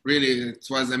 Really, it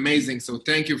was amazing. So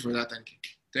thank you for that, Anki.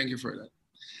 Thank you for that.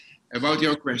 About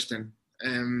your question,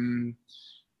 in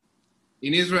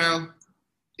Israel,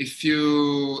 if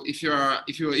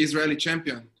you're Israeli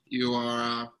champion, you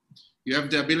have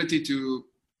the ability to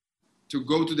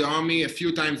go to the army a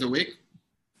few times a week.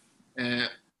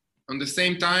 On the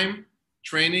same time,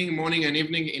 training morning and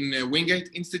evening in Wingate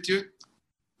Institute.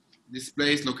 This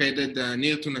place located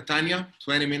near to Netanya,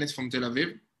 20 minutes from Tel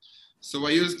Aviv. So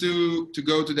I used to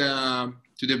go to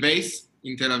the base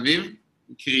in Tel Aviv,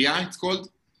 Kriya it's called.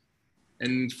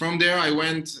 And from there I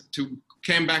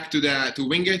came back to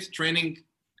Wingate training,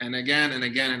 and again and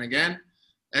again and again.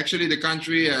 Actually, the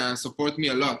country support me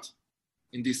a lot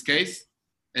in this case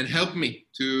and help me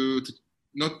to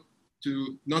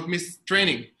not miss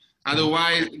training.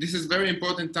 Otherwise, this is very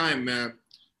important time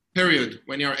period.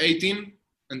 When you're 18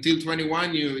 until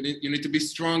 21, you need to be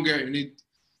stronger. You need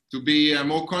to be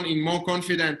more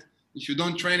confident. If you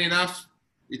don't train enough,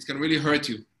 it can really hurt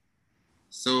you.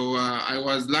 So I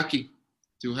was lucky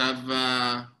to have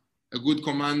a good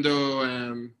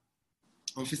commando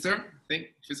officer.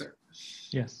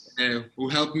 Yes. Who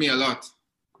helped me a lot.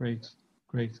 Great.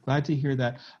 Glad to hear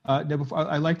that. Now,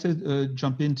 I'd like to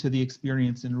jump into the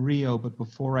experience in Rio, but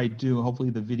before I do, hopefully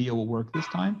the video will work this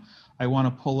time. I want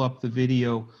to pull up the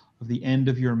video of the end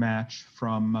of your match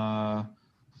from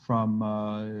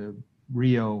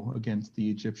Rio against the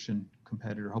Egyptian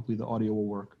competitor. Hopefully the audio will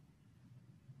work.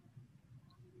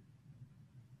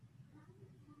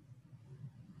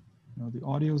 No, the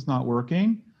audio is not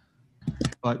working,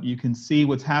 but you can see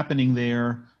what's happening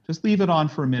there. Just leave it on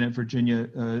for a minute, Virginia.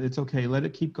 It's okay. Let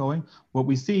it keep going. What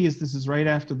we see is this is right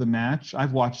after the match.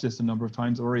 I've watched this a number of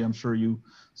times. Ori, I'm sure you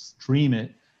stream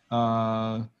it.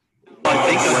 I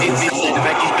think I did miss it. In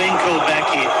fact, he's been called back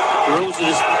here. The rules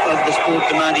of the sport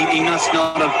demand he must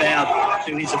not have bowed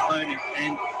to his opponent.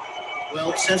 And,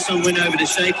 well, Sasson went over to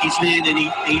shake his hand and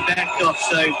he backed off.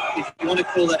 So if you want to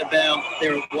call that a bow,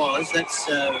 there it was. That's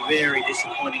very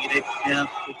disappointing. Now,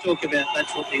 we talk about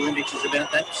that's what the Olympics is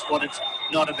about. That's what it's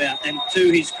not about. And to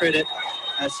his credit,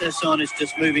 Sasson is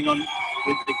just moving on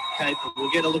with the caper.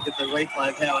 We'll get a look at the replay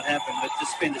of how it happened, but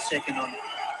just spend a second on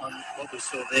what we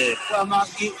saw there. Well, Mark,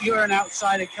 you're an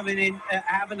outsider coming in,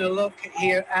 having a look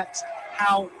here at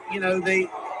how,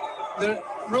 the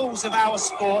rules of our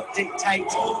sport dictate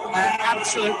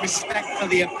absolute respect for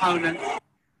the opponent. I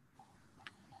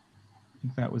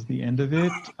think that was the end of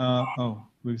it.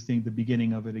 We're seeing the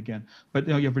beginning of it again. But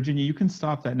yeah, Virginia, you can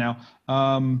stop that now.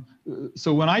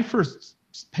 So when I first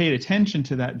paid attention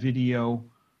to that video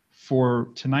for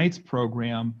tonight's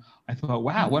program, I thought,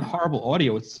 wow, what horrible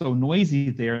audio. It's so noisy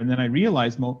there. And then I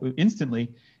realized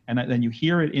instantly, and then you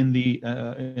hear it in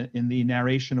the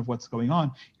narration of what's going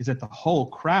on, is that the whole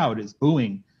crowd is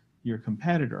booing your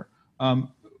competitor.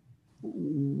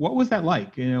 What was that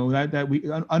like? That we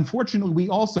unfortunately we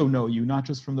also know you not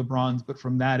just from the bronze, but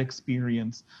from that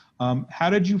experience. How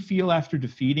did you feel after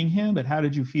defeating him? But how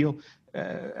did you feel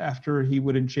after he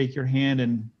wouldn't shake your hand?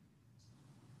 And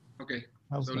okay,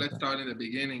 so let's start in the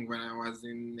beginning. When I was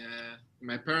in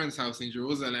my parents' house in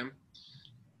Jerusalem,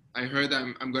 I heard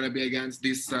I'm going to be against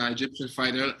this Egyptian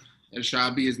fighter, El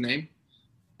Shaabi, his name.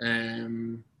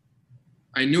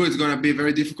 I knew it's going to be a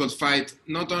very difficult fight,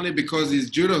 not only because his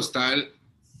judo style,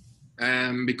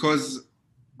 because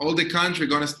all the country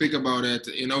going to speak about it.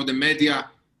 The media,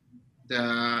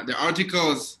 the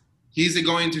articles, he's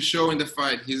going to show in the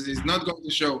fight. He's not going to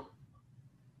show.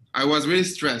 I was really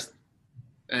stressed.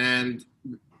 And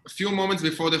a few moments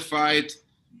before the fight,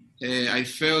 I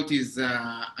felt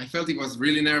he was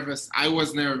really nervous. I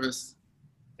was nervous.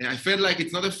 I felt like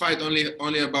it's not a fight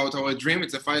only about our dream.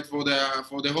 It's a fight for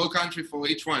the whole country, for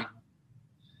each one.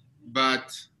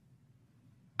 But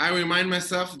I remind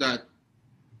myself that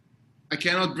I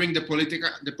cannot bring the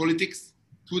politics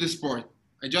to the sport.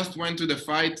 I just went to the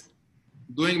fight,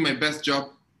 doing my best job,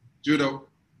 judo,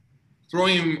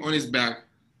 throwing him on his back,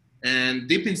 and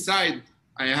deep inside,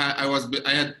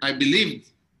 I believed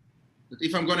that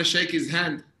if I'm gonna shake his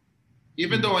hand,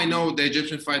 even though I know the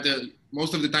Egyptian fighter,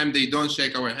 most of the time they don't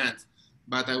shake our hands,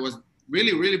 but I was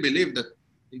really, really believed that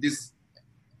in this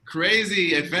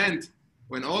crazy event,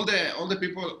 when all the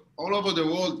people all over the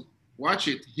world watch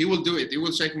it, he will do it. He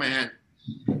will shake my hand.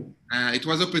 It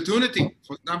was opportunity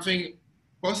for something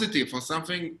positive, for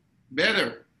something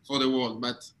better for the world,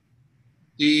 but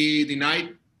he denied.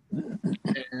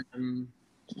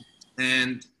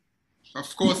 And of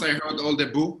course, I heard all the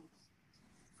boo.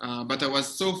 But I was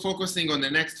so focusing on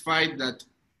the next fight that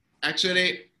actually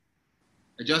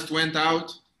I just went out,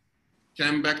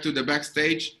 came back to the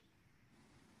backstage,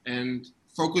 and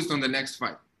focused on the next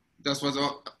fight. That was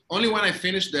only when I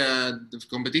finished the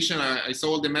competition, I saw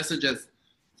all the messages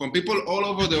from people all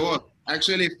over the world,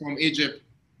 actually from Egypt,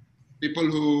 people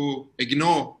who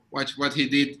ignore what he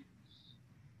did,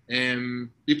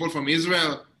 people from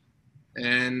Israel,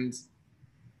 and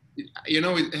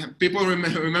people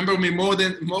remember me more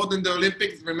than the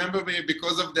Olympics remember me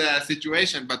because of the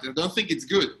situation, but I don't think it's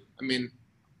good. I mean,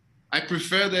 I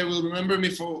prefer they will remember me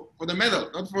for the medal,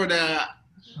 not for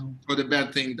the bad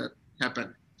thing that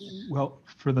happened. Well,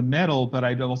 for the medal, but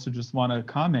I also just want to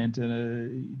comment,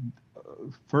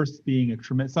 first being a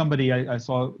tremendous, somebody I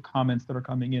saw comments that are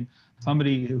coming in,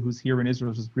 somebody who's here in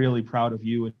Israel is really proud of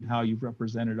you and how you've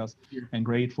represented us and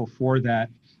grateful for that.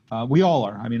 We all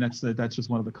are. I mean, that's just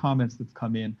one of the comments that's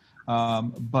come in.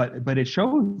 But it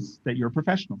shows that you're a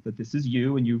professional, that this is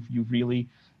you, and you've really,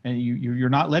 and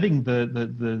you're not letting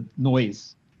the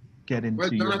noise get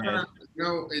into your head.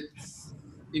 No, it's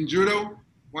in judo.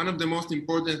 One of the most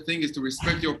important things is to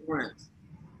respect your opponents.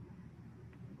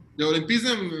 The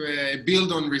Olympism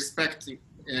build on respecting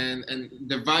and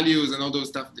the values and all those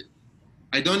stuff.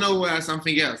 I don't know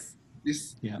something else.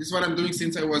 This is what I'm doing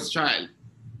since I was a child.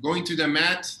 Going to the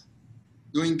mat,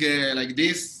 doing like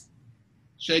this,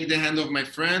 shake the hand of my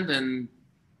friend, and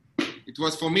it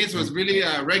was, for me, it was really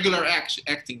a regular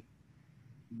acting.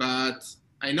 But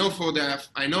I know that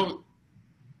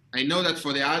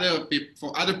for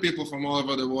other people from all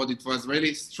over the world, it was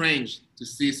really strange to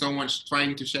see someone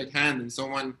trying to shake hand and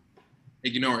someone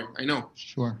ignore it. I know.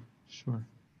 Sure.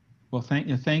 Well,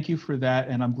 thank you for that,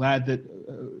 and I'm glad that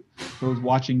those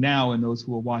watching now and those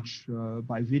who will watch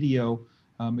by video,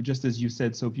 just as you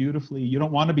said so beautifully, you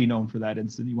don't want to be known for that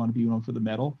incident. You want to be known for the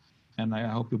medal, and I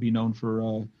hope you'll be known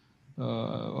for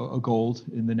a gold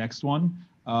in the next one.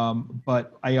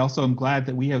 But I also am glad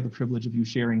that we have the privilege of you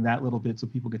sharing that little bit so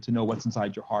people get to know what's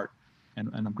inside your heart, and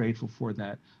I'm grateful for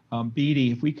that.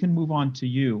 Beatty, if we can move on to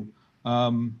you,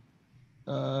 I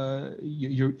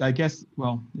guess,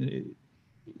 well,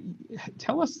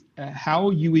 tell us how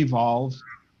you evolved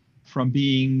from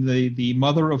being the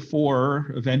mother of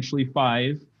 4, eventually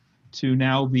 5, to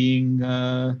now being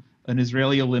an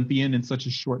Israeli Olympian in such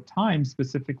a short time,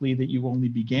 specifically that you only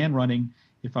began running,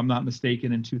 if I'm not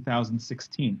mistaken, in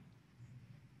 2016.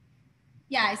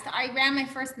 Yeah, so I ran my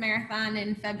first marathon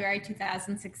in February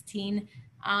 2016.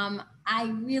 I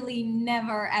really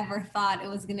never ever thought it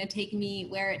was going to take me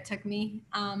where it took me.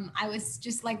 I was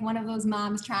just like one of those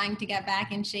moms trying to get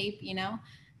back in shape,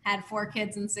 had 4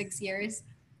 kids in 6 years.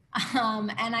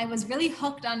 And I was really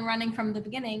hooked on running from the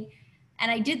beginning.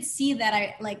 And I did see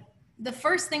that the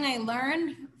first thing I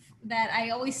learned that I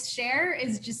always share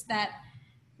is just that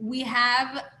we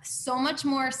have so much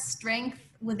more strength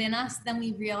within us than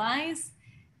we realize.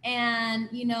 And,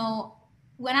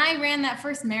 when I ran that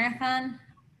first marathon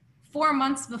 4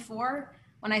 months before,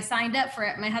 when I signed up for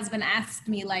it, my husband asked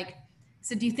me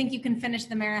so do you think you can finish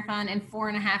the marathon in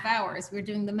 4.5 hours? We were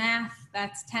doing the math,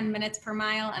 that's 10 minutes per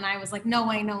mile. And I was like, no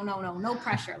way, no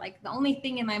pressure. The only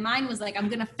thing in my mind was I'm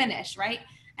going to finish, right?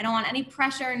 I don't want any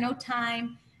pressure, no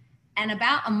time. And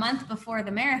about a month before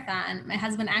the marathon, my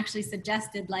husband actually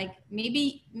suggested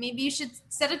maybe you should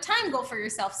set a time goal for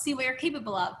yourself, see what you're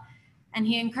capable of. And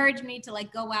he encouraged me to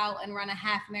go out and run a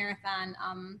half marathon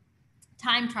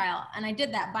time trial. And I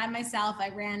did that by myself. I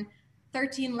ran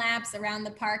 13 laps around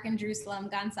the park in Jerusalem,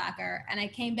 Massacre. And I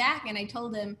came back and I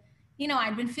told him,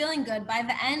 I'd been feeling good. By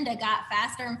the end, I got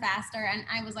faster and faster. And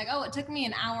I was like, oh, it took me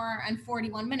 1 hour and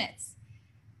 41 minutes.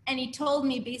 And he told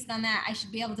me based on that, I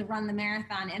should be able to run the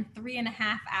marathon in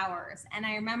 3.5 hours. And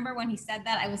I remember when he said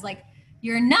that, I was like,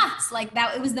 you're nuts.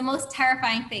 That, it was the most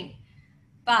terrifying thing.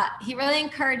 But he really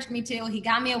encouraged me to. He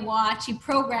got me a watch, he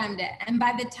programmed it. And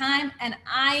by the time, and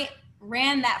I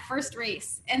ran that first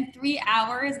race in 3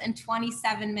 hours and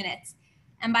 27 minutes.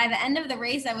 And by the end of the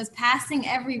race, I was passing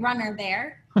every runner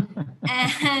there.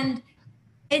 And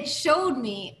it showed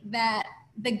me that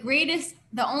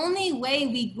the only way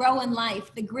we grow in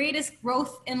life, the greatest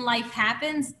growth in life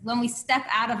happens when we step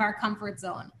out of our comfort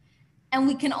zone. And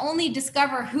we can only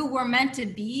discover who we're meant to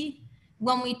be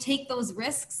when we take those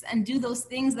risks and do those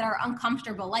things that are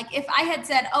uncomfortable. If I had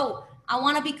said, oh, I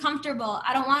want to be comfortable,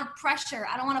 I don't want pressure,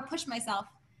 I don't want to push myself,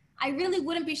 I really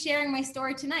wouldn't be sharing my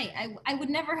story tonight. I would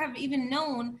never have even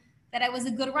known that I was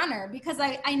a good runner because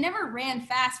I never ran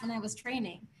fast when I was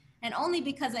training. And only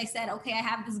because I said, okay, I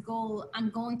have this goal, I'm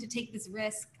going to take this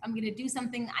risk, I'm going to do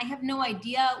something. I have no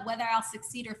idea whether I'll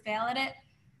succeed or fail at it,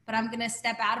 but I'm going to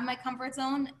step out of my comfort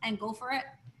zone and go for it.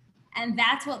 And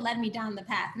that's what led me down the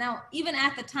path. Now, even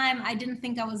at the time, I didn't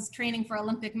think I was training for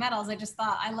Olympic medals. I just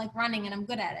thought I like running and I'm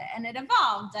good at it. And it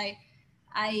evolved.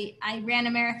 I ran a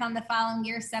marathon the following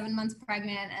year, 7 months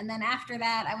pregnant. And then after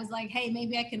that, I was like, hey,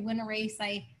 maybe I could win a race.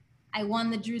 I won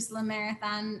the Jerusalem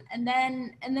Marathon. And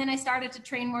then I started to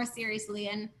train more seriously.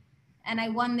 And I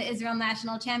won the Israel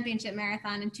National Championship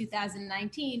Marathon in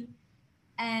 2019.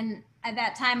 And at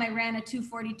that time, I ran a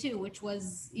 2:42, which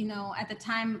was, you know, at the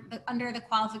time under the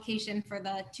qualification for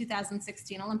the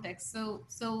 2016 Olympics.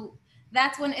 So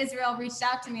that's when Israel reached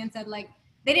out to me and said, like,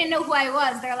 they didn't know who I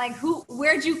was. They're like,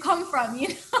 where'd you come from? You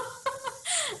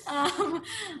know,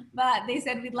 but they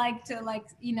said, we'd like to, like,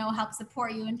 you know, help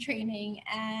support you in training.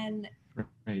 And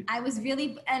right. I was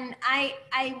really, and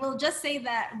I will just say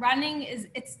that running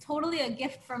it's totally a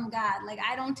gift from God. Like,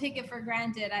 I don't take it for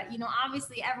granted. You know,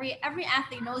 obviously every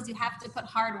athlete knows you have to put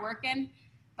hard work in,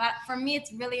 but for me,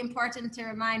 it's really important to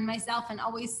remind myself and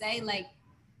always say, like,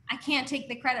 I can't take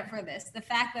the credit for this. The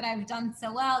fact that I've done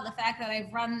so well, the fact that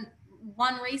I've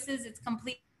won races, it's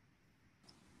complete.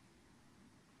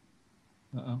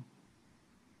 Uh-oh.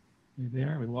 You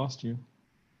there? We lost you.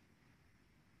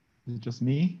 Is it just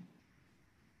me?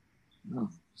 No,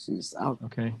 she's out.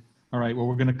 Okay. All right. Well,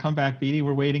 we're going to come back, Beatty.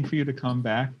 We're waiting for you to come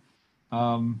back.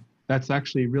 That's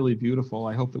actually really beautiful.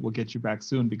 I hope that we'll get you back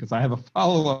soon because I have a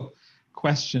follow-up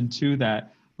question to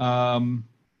that.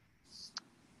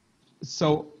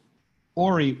 So,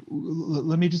 Ori,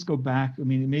 let me just go back. I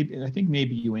mean, I think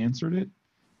maybe you answered it,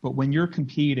 but when you're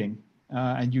competing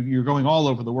and you're going all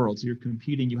over the world, so you're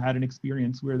competing, you had an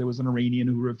experience where there was an Iranian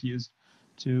who refused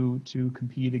to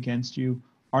compete against you.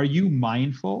 Are you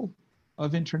mindful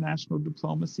of international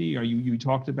diplomacy? You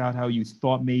talked about how you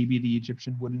thought maybe the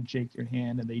Egyptian wouldn't shake your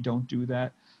hand and they don't do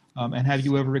that. And have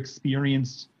you ever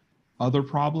experienced other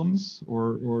problems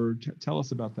or tell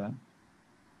us about that?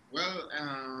 Well,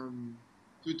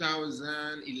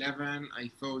 2011,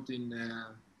 I fought in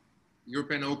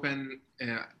European Open,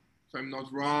 if I'm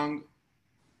not wrong,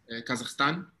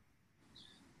 Kazakhstan.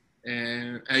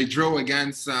 I drew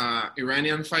against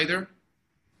Iranian fighter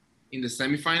in the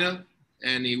semifinal,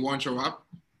 and he won't show up.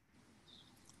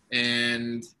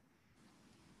 And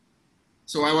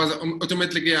so I was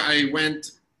automatically, I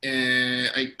went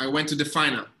to the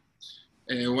final.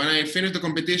 When I finished the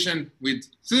competition with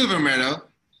silver medal,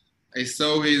 I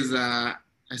saw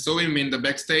him in the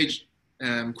backstage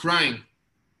crying,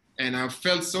 and I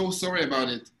felt so sorry about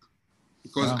it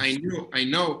because wow. I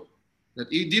know that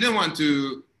he didn't want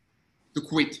to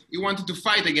quit. He wanted to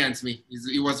fight against me.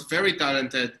 He was very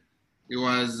talented. He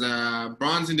was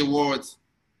bronze in the world,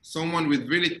 someone with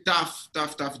really tough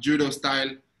judo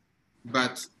style,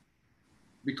 but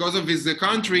because of his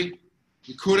country,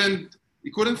 he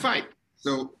couldn't fight.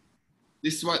 So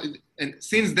this was, and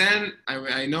since then,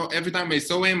 I know every time I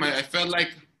saw him, I felt like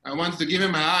I wanted to give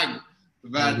him a hug,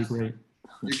 but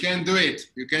you can't do it.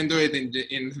 You can't do it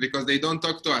in because they don't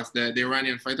talk to us, the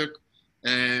Iranian fighter.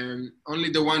 Only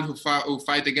the one who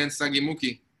fight against Sagi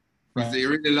Muki, because they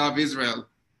really love Israel.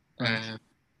 Right.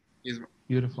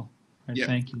 Beautiful. Right, yeah.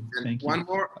 Thank you. Thank you. One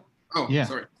more. Oh, yeah.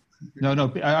 Sorry.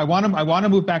 No. I want to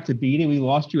move back to Beatty. We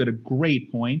lost you at a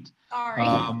great point. Sorry.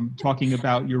 Talking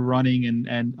about your running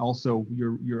and also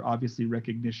your obviously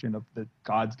recognition of the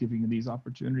God's giving you these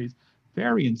opportunities.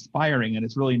 Very inspiring, and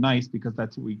it's really nice because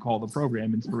that's what we call the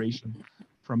program, Inspiration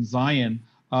from Zion.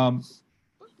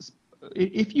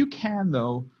 If you can,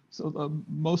 though, so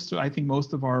I think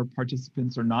most of our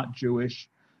participants are not Jewish,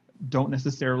 don't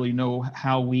necessarily know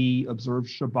how we observe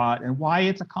Shabbat and why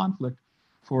it's a conflict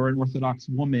for an Orthodox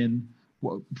woman.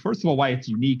 Well, first of all, why it's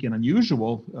unique and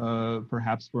unusual,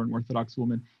 perhaps for an Orthodox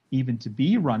woman even to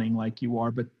be running like you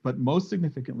are, but most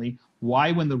significantly,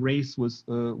 why when the race was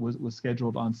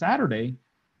scheduled on Saturday,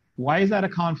 why is that a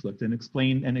conflict? And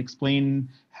explain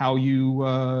how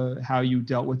you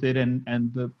dealt with it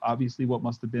and obviously what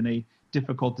must have been a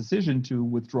difficult decision to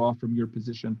withdraw from your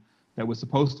position that was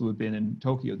supposed to have been in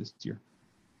Tokyo this year.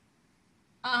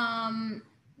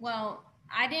 Well,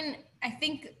 I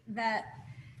think that,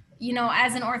 you know,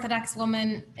 as an Orthodox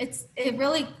woman, it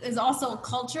really is also a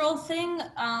cultural thing.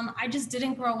 I just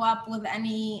didn't grow up with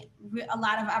a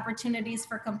lot of opportunities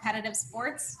for competitive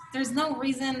sports. There's no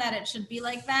reason that it should be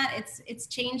like that. It's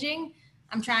changing.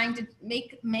 I'm trying to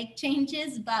make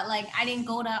changes, but like I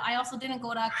also didn't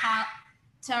go to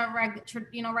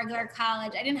regular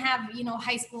college. I didn't have,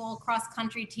 high school cross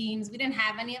country teams. We didn't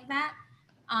have any of that.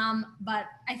 But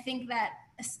I think that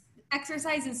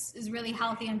exercise is really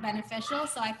healthy and beneficial.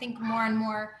 So I think more and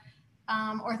more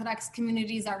Orthodox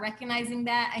communities are recognizing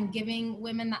that and giving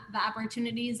women the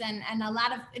opportunities. And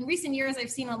in recent years,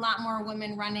 I've seen a lot more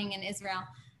women running in Israel.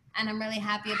 And I'm really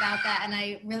happy about that. And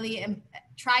I really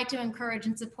try to encourage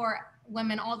and support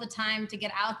women all the time to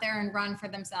get out there and run for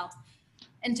themselves.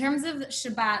 In terms of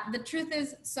Shabbat, the truth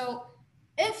is, so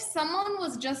if someone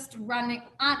was just running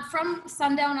from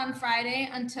sundown on Friday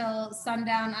until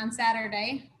sundown on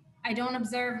Saturday, I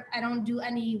don't do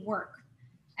any work,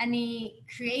 any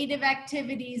creative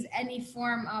activities, any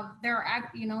form of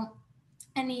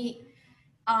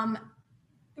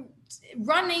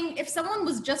running. If someone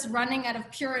was just running out of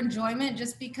pure enjoyment,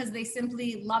 just because they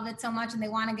simply love it so much and they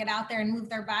want to get out there and move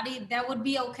their body, that would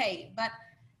be okay. But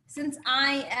since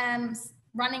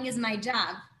running is my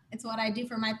job, it's what I do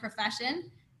for my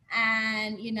profession.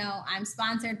 And, I'm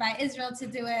sponsored by Israel to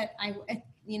do it.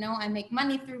 I make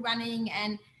money through running.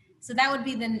 And so that would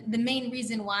be the main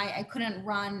reason why I couldn't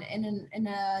run in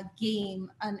a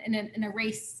game, in a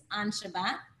race on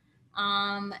Shabbat.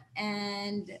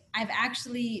 And I've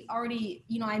actually already,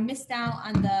 I missed out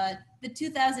on the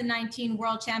 2019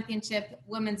 World Championship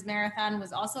Women's Marathon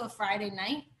was also a Friday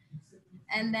night.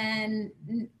 And then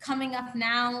coming up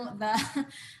now,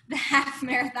 the half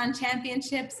marathon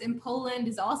championships in Poland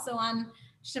is also on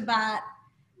Shabbat.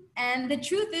 And the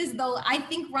truth is, though, I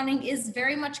think running is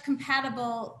very much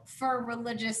compatible for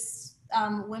religious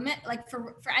women, like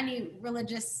for any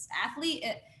religious athlete.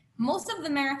 Most of the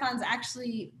marathons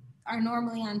actually are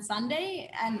normally on Sunday,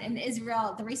 and in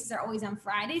Israel, the races are always on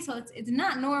Friday. So it's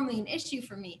not normally an issue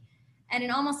for me. And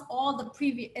in almost all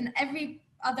in every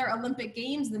other Olympic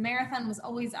Games, the marathon was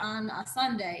always on a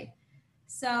Sunday.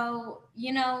 So,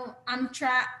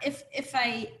 if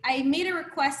I made a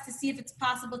request to see if it's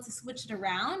possible to switch it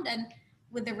around, and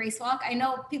with the race walk, I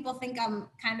know people think I'm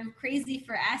kind of crazy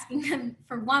for asking them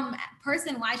for one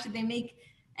person, why should they make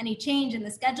any change in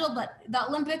the schedule? But the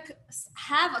Olympics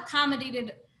have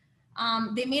accommodated,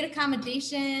 they made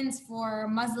accommodations for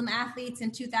Muslim athletes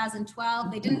in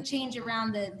 2012. They didn't change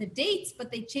around the dates,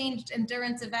 but they changed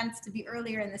endurance events to be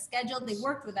earlier in the schedule. They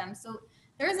worked with them. So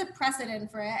there is a precedent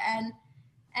for it.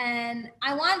 And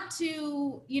I want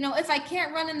to, if I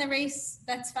can't run in the race,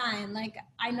 that's fine. Like,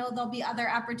 I know there'll be other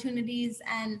opportunities.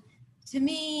 And to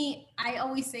me, I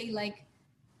always say, like,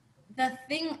 the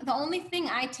only thing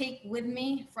I take with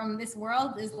me from this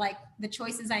world is like the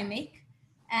choices I make,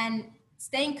 and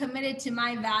staying committed to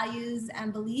my values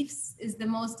and beliefs is the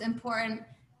most important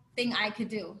thing I could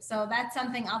do. So that's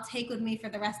something I'll take with me for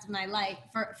the rest of my life,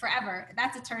 forever.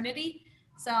 That's eternity.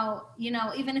 So,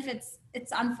 even if it's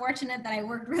unfortunate that I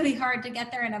worked really hard to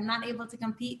get there and I'm not able to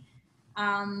compete,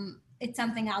 it's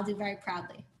something I'll do very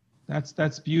proudly.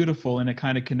 That's beautiful. And it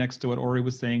kind of connects to what Ori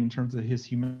was saying in terms of his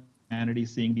humanity,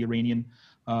 seeing the Iranian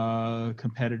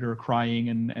competitor crying,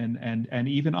 and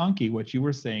even Anki, what you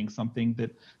were saying, something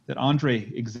that Andre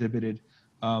exhibited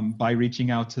by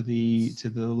reaching out to the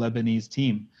Lebanese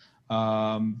team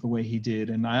the way he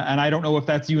did. And I don't know if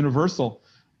that's universal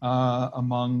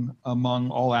among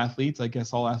all athletes. I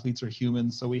guess all athletes are human,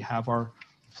 so we have our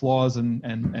flaws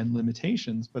and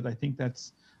limitations, but I think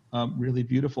that's really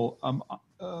beautiful.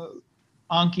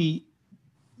 Anki,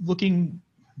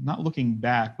 not looking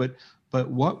back, but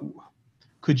what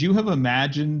could you have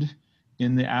imagined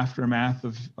in the aftermath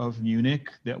of Munich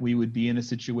that we would be in a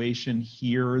situation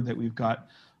here that we've got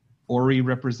Ori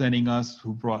representing us,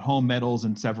 who brought home medals,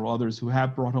 and several others who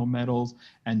have brought home medals,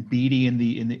 and Beatty in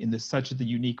the such the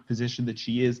unique position that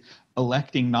she is,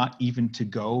 electing not even to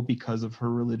go because of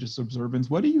her religious observance?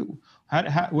 What do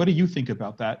you think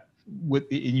about that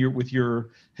with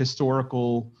your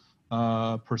historical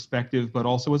perspective, but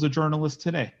also as a journalist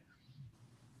today?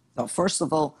 So first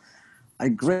of all, I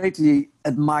greatly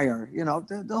admire,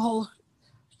 the whole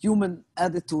human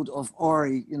attitude of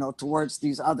Ori, towards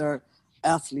these other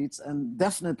athletes, and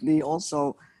definitely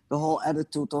also the whole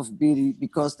attitude of Beatty,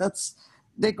 because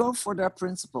they go for their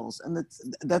principles, and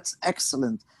that's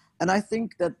excellent. And I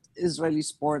think that Israeli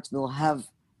sports will have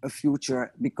a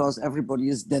future because everybody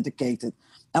is dedicated.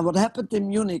 And what happened in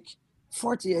Munich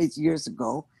 48 years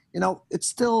ago, it's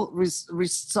still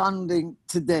resounding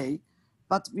today.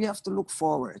 But we have to look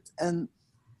forward, and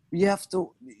we have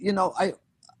to,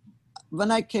 when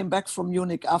I came back from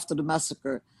Munich after the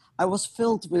massacre, I was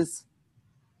filled with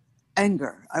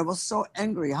anger. I was so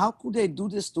angry. How could they do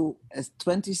this to a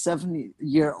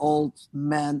 27-year-old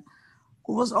man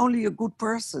who was only a good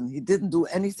person? He didn't do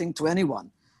anything to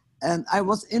anyone. And I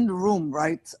was in the room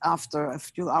right after, a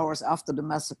few hours after the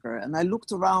massacre, and I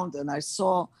looked around and I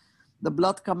saw the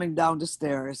blood coming down the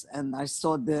stairs, and I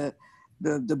saw the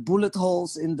the bullet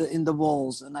holes in the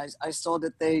walls, and I saw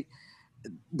that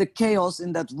the chaos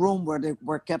in that room where they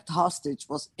were kept hostage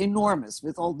was enormous,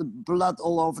 with all the blood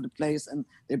all over the place. And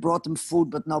they brought them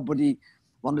food, but nobody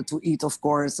wanted to eat, of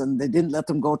course, and they didn't let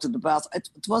them go to the bath.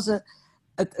 It was a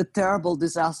terrible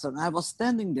disaster. And I was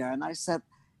standing there and I said,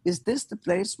 is this the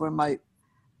place where my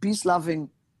peace-loving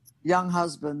young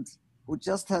husband, who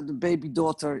just had a baby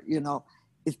daughter, you know,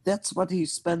 if that's what he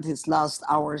spent his last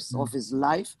hours of his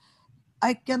life,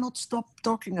 I cannot stop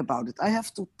talking about it. I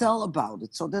have to tell about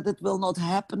it so that it will not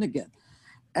happen again.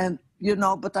 And, you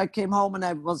know, but I came home and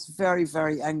I was very,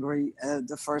 very angry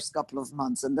the first couple of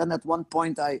months. And then at one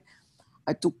point I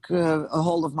took a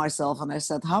hold of myself and I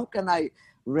said, how can I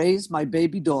raise my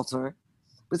baby daughter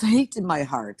with hate in my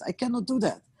heart? I cannot do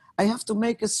that. I have to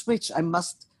make a switch. I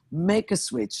must make a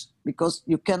switch, because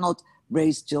you cannot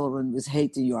raise children with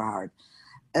hate in your heart.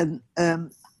 And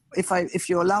if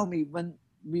you allow me, when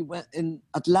we went in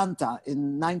Atlanta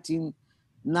in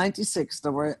 1996,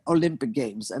 there were Olympic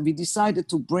Games, and we decided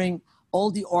to bring all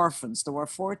the orphans. There were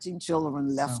 14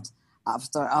 children left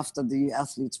after the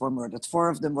athletes were murdered. 4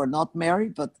 of them were not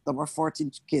married, but there were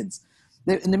 14 kids.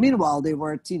 In the meanwhile, they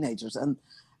were teenagers, and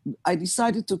I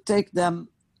decided to take them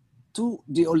to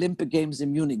the Olympic Games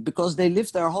in Munich, because they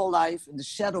lived their whole life in the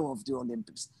shadow of the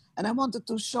Olympics. And I wanted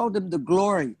to show them the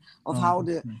glory of how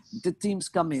the teams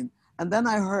come in. And then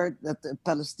I heard that the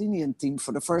Palestinian team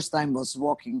for the first time was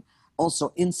walking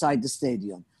also inside the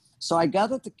stadium. So I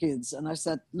gathered the kids and I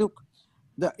said, look,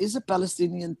 there is a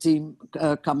Palestinian team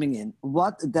coming in.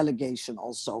 What a delegation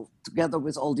also, together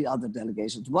with all the other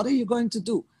delegations. What are you going to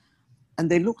do? And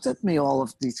they looked at me, all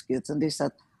of these kids, and they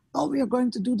said, oh, we are going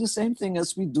to do the same thing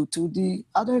as we do to the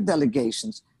other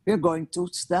delegations. We are going to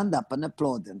stand up and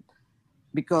applaud them,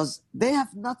 because they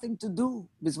have nothing to do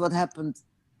with what happened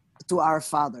to our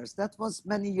fathers. That was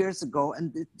many years ago,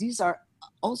 and these are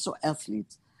also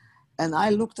athletes. And I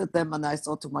looked at them and I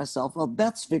thought to myself, well,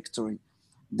 that's victory.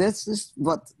 This is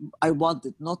what I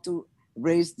wanted, not to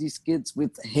raise these kids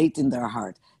with hate in their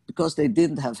heart, because they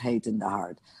didn't have hate in their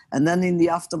heart. And then in the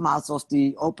aftermath of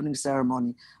the opening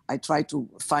ceremony, I tried to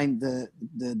find the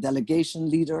delegation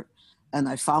leader, and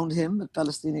I found him, a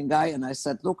Palestinian guy, and I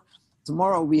said, look,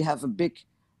 tomorrow we have a big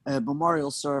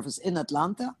memorial service in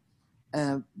Atlanta.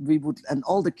 And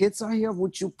all the kids are here.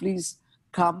 Would you please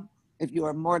come? If you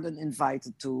are more than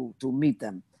invited to meet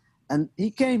them. And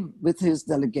he came with his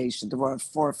delegation. There were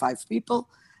 4 or 5 people,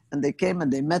 and they came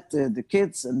and they met the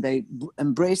kids, and they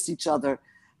embraced each other,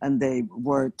 and they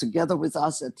were together with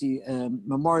us at the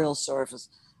memorial service.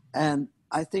 And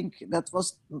I think that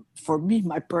was, for me,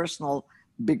 my personal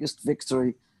biggest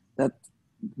victory, that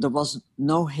there was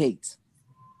no hate.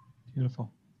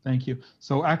 Beautiful. Thank you.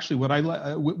 So actually, what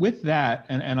I with that,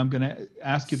 and I'm going to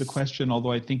ask you the question,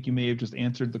 although I think you may have just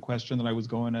answered the question that I was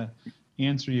going to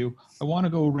answer you. I want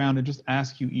to go around and just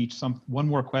ask you each one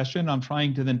more question. I'm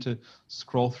trying to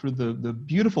scroll through the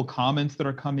beautiful comments that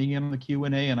are coming in on the Q&A,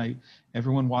 and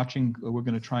everyone watching, we're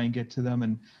going to try and get to them.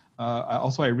 And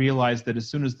I realized that as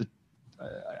soon as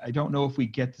I don't know if we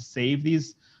get to save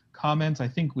these comments. I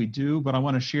think we do, but I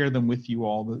want to share them with you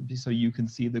all so you can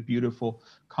see the beautiful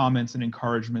comments and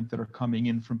encouragement that are coming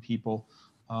in from people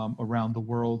around the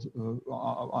world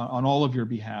on all of your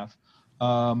behalf.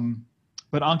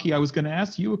 But Anki, I was going to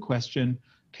ask you a question.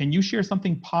 Can you share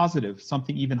something positive,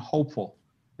 something even hopeful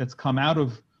that's come out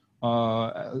of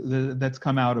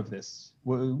this?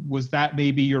 Was that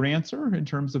maybe your answer in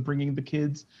terms of bringing the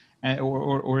kids,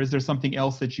 or is there something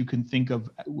else that you can think of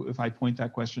if I point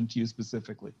that question to you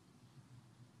specifically?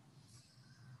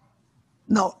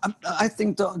 No, I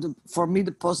think for me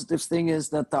the positive thing is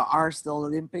that there are still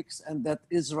Olympics, and that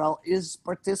Israel is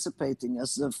participating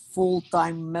as a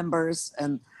full-time members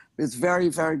and with very,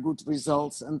 very good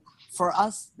results. And for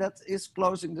us, that is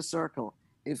closing the circle.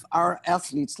 If our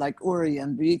athletes like Uri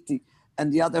and Beiti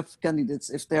and the other candidates,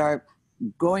 if they are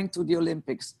going to the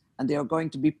Olympics and they are going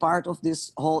to be part of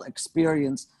this whole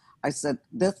experience, I said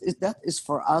that is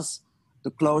for us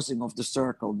the closing of the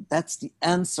circle. That's the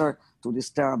answer to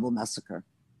this terrible massacre.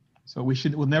 So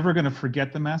we're never going to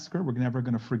forget the massacre. We're never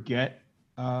going to forget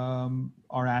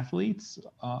our athletes,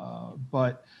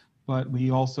 but we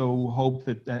also hope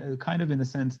that kind of in a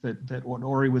sense that what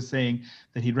Ori was saying,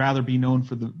 that he'd rather be known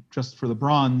just for the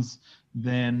bronze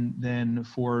than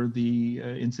for the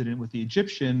incident with the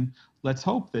Egyptian. Let's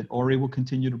hope that Ori will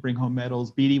continue to bring home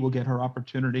medals. Beatty will get her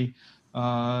opportunity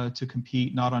to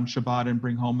compete, not on Shabbat, and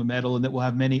bring home a medal, and that we'll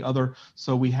have many other.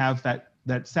 So we have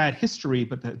that sad history,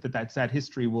 but that sad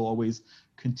history will always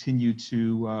continue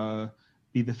to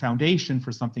be the foundation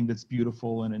for something that's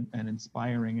beautiful and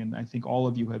inspiring. And I think all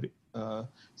of you have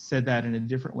said that in a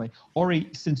different way. Ori,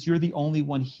 since you're the only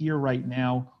one here right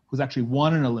now who's actually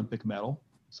won an Olympic medal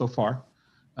so far,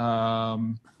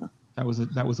 that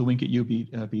was a wink at you,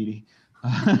 Beatty.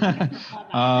 What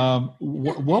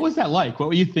was that like? What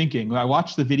were you thinking? I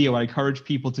watched the video. I encourage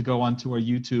people to go onto our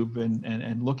YouTube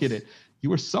and look at it. You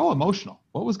were so emotional.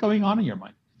 What was going on in your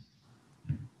mind?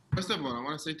 First of all, I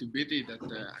want to say to Beatty that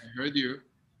I heard you,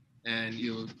 and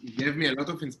you gave me a lot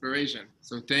of inspiration.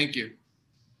 So thank you.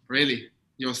 Really,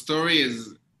 your story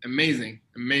is amazing,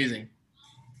 amazing.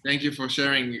 Thank you for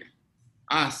sharing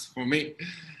us for me.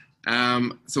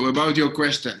 So about your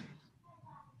question,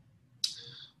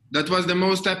 that was the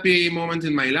most happy moment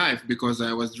in my life because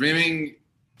I was dreaming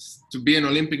to be an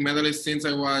Olympic medalist since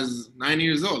I was 9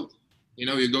 years old. You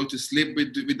know, you go to sleep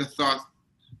with the thought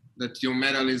that your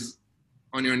medal is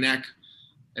on your neck.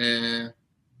 You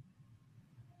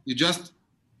just,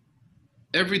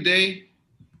 every day,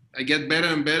 I get better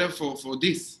and better for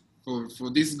this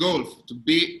goal, to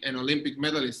be an Olympic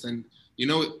medalist. And, you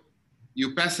know,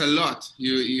 you pass a lot.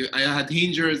 I had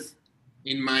injuries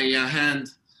in my hand.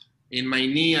 In my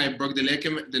knee, I broke the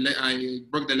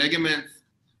ligament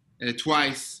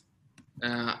twice.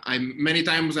 Many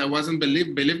times I wasn't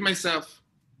believe myself.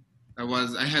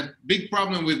 I had big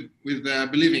problem with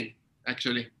believing,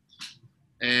 actually.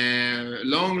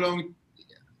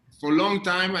 For a long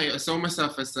time, I saw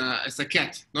myself as a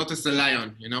cat, not as a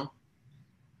lion, you know.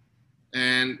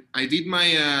 And I did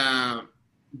my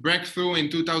breakthrough in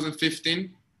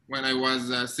 2015 when I was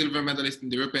a silver medalist in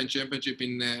the European Championship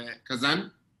in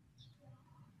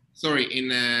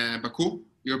Baku,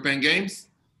 European Games.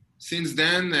 Since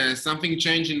then, something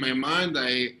changed in my mind.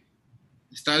 I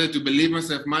started to believe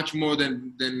myself much more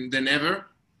than ever.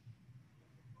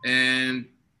 And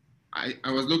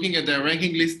I was looking at the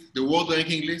ranking list, the world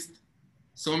ranking list,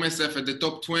 saw myself at the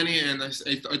top 20, and I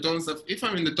told myself, if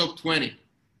I'm in the top 20,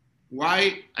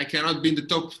 why I cannot be in the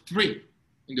top 3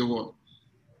 in the world?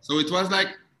 So it was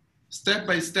like step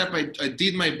by step, I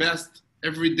did my best.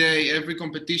 Every day, every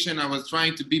competition, I was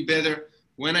trying to be better.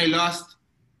 When I lost,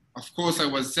 of course, I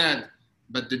was sad.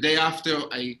 But the day after,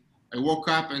 I woke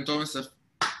up and told myself,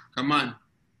 come on,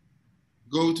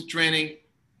 go to training,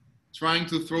 trying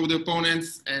to throw the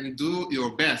opponents and do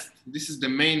your best. This is the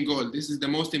main goal. This is the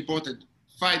most important.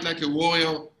 Fight like a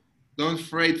warrior. Don't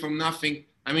afraid from nothing.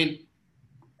 I mean,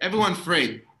 everyone's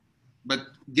afraid, but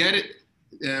get it.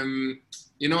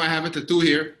 You know, I have a tattoo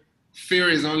here. Fear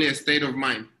is only a state of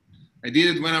mind. I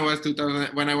did it when I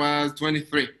was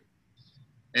 23,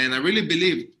 and I really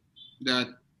believed that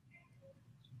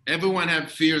everyone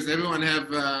have fears. Everyone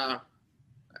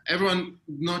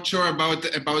not sure about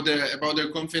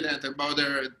their confidence, about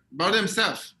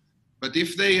themselves. But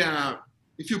if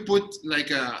you put like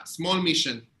a small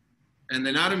mission and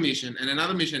another mission and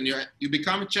another mission, you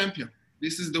become a champion.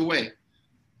 This is the way.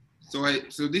 So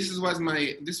this was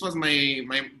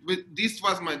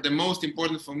the most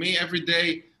important for me every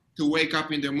day. To wake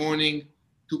up in the morning,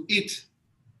 to eat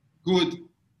good,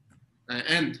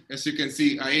 and as you can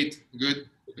see, I eat good.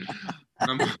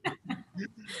 By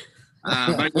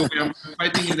the way, I'm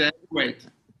fighting in the heavyweight,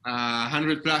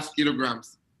 100 plus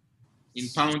kilograms. In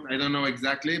pounds, I don't know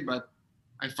exactly, but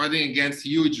I'm fighting against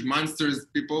huge monsters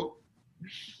people.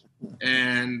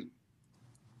 And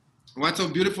what's so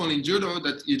beautiful in judo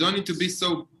that you don't need to be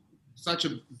such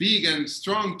a big and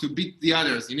strong to beat the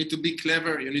others. You need to be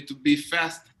clever. You need to be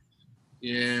fast.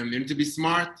 You need to be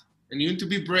smart, and you need to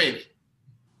be brave.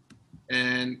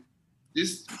 And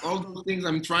all those things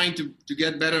I'm trying to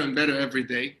get better and better every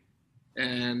day.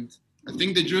 And I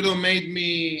think the judo made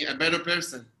me a better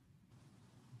person.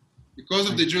 Because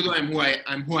of the judo, I'm who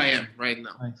I am right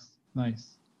now.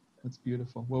 Nice. That's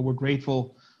beautiful. Well, we're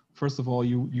grateful. First of all,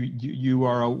 you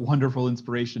are a wonderful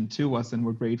inspiration to us, and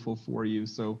we're grateful for you.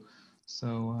 So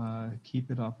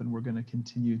keep it up, and we're going to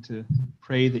continue to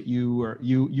pray that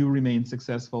you remain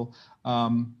successful.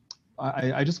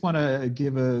 I just want to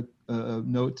give a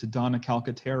note to Donna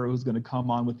Calcaterra, who's going to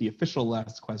come on with the official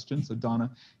last question. So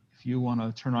Donna, if you want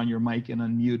to turn on your mic and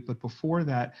unmute. But before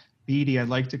that, Beatty, I'd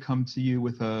like to come to you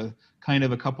with a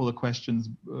couple of questions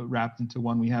wrapped into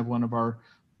one. We have one of our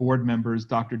board members,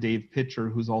 Dr. Dave Pitcher,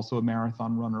 who's also a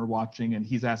marathon runner watching, and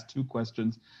he's asked 2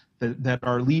 questions that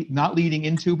are not leading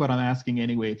into, but I'm asking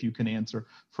anyway if you can answer.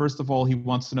 First of all, he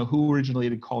wants to know who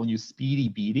originated calling you Speedy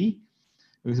Beatty.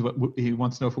 He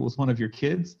wants to know if it was one of your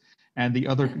kids. And the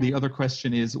other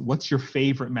question is, what's your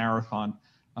favorite marathon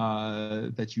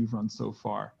that you've run so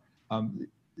far?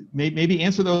 Maybe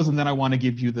answer those, and then I want to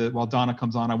give you while Donna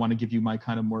comes on, I want to give you my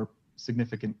kind of more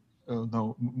significant, a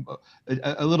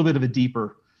little bit of a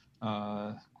deeper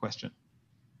question.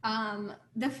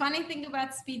 The funny thing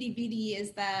about Speedy Beatty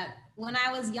is that when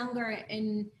I was younger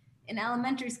in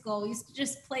elementary school, we used to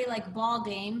just play like ball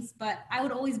games, but I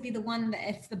would always be the one that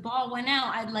if the ball went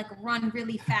out, I'd like run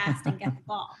really fast and get the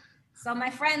ball. So my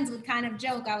friends would kind of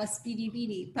joke I was Speedy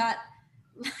Beatty, but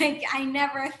like I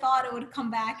never thought it would come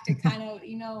back to kind of,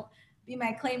 be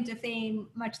my claim to fame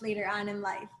much later on in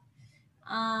life.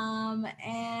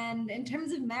 And in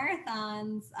terms of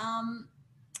marathons,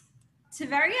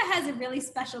 Tiberia has a really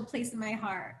special place in my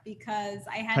heart because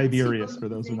I had Tiberius, for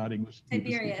those who are not English.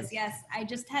 Tiberius, yes. I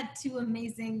just had 2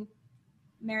 amazing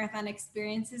marathon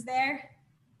experiences there,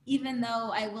 even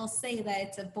though I will say that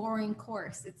it's a boring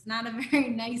course. It's not a very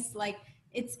nice, like,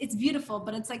 it's beautiful,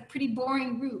 but it's like pretty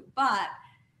boring route. But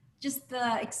just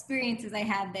the experiences I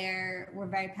had there were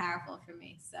very powerful for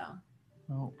me, so.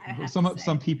 Well,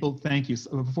 some people, thank you.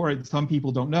 So before, some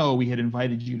people don't know, we had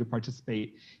invited you to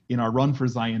participate in our Run for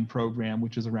Zion program,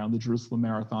 which is around the Jerusalem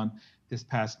Marathon this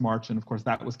past March. And of course,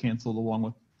 that was canceled along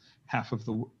with half of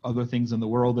the other things in the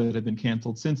world that have been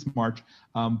canceled since March.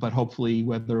 But hopefully,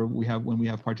 when we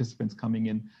have participants coming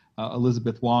in,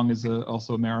 Elizabeth Wong is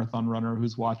also a marathon runner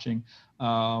who's watching.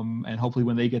 And hopefully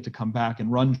when they get to come back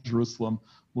and run Jerusalem,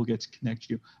 we'll get to connect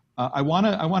you. I want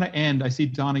to end. I see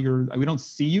Donna. We don't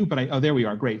see you, but there we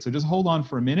are. Great. So just hold on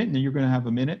for a minute, and then you're going to have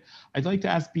a minute. I'd like to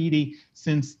ask Beatty,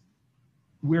 since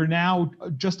we're now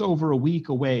just over a week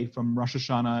away from Rosh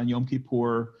Hashanah and Yom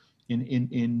Kippur.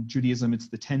 In Judaism, it's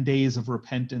the 10 days of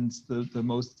repentance, the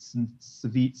most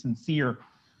sincere,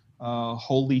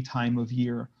 holy time of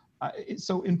year.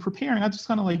 So in preparing, I just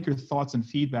kind of like your thoughts and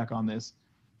feedback on this.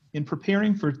 In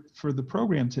preparing for the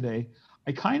program today,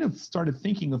 I kind of started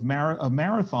thinking of a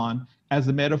marathon as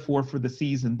a metaphor for the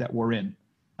season that we're in.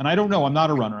 And I don't know, I'm not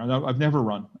a runner. I've never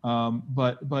run.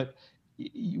 But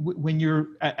when you're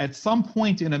at some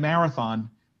point in a marathon,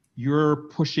 you're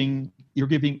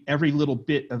giving every little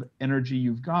bit of energy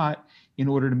you've got in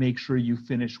order to make sure you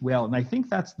finish well. And I think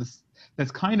that's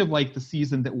kind of like the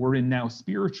season that we're in now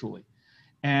spiritually.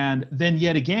 And then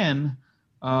yet again,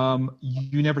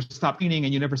 you never stop training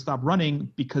and you never stop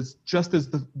running, because just as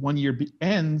the 1 year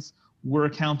ends, we're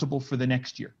accountable for the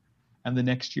next year, and the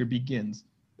next year begins.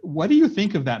 What do you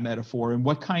think of that metaphor, and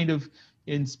what kind of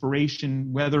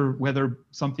inspiration, whether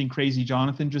something crazy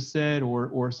Jonathan just said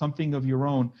or something of your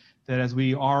own, that as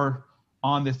we are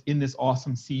in this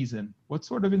awesome season, what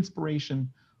sort of inspirational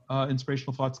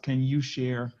thoughts can you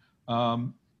share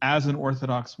as an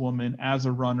Orthodox woman, as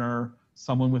a runner,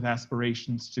 someone with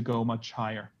aspirations to go much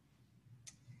higher?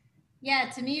 Yeah,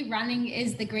 to me, running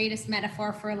is the greatest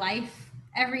metaphor for life.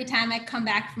 Every time I come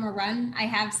back from a run, I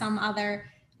have some other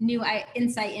new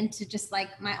insight into just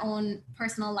like my own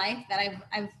personal life that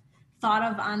I've thought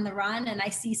of on the run, and I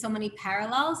see so many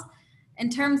parallels in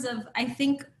terms of, I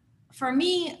think for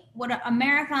me, what a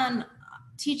marathon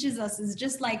teaches us is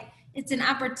just like, it's an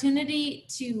opportunity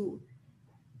to,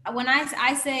 when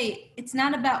I say it's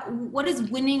not about what does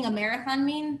winning a marathon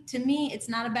mean, to me, it's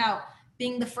not about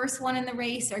being the first one in the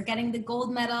race or getting the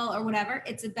gold medal or whatever.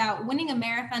 It's about winning a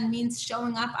marathon means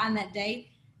showing up on that day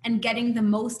and getting the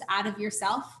most out of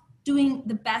yourself, doing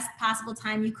the best possible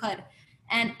time you could.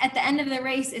 And at the end of the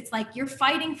race, it's like you're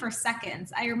fighting for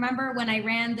seconds. I remember when I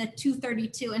ran the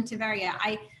 2:32 in Tiberia,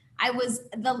 I was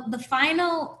the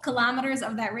final kilometers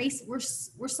of that race were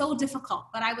so difficult,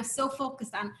 but I was so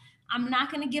focused on, I'm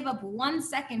not going to give up 1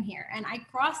 second here. And I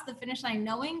crossed the finish line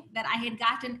knowing that I had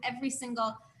gotten every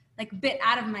single bit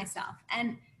out of myself.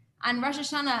 And on Rosh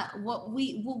Hashanah, what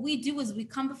we do is we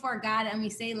come before God and we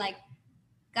say like,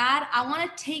 God, I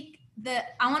want to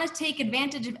take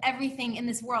advantage of everything in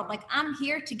this world. Like, I'm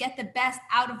here to get the best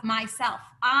out of myself.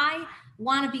 I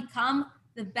want to become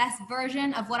the best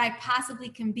version of what I possibly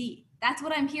can be. That's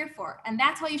what I'm here for. And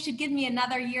that's why you should give me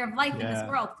another year of life in this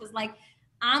world. Because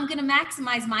I'm going to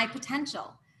maximize my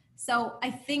potential. So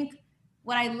I think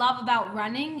what I love about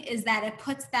running is that it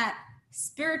puts that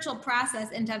spiritual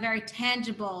process into a very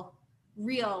tangible,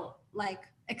 real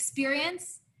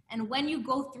experience. And when you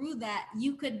go through that,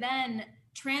 you could then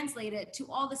translate it to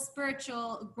all the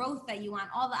spiritual growth that you want,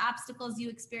 all the obstacles you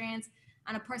experience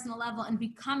on a personal level, and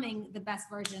becoming the best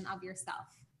version of yourself.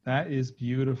 That is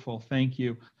beautiful. Thank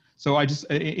you. So I just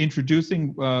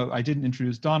introducing, I didn't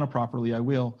introduce Donna properly. I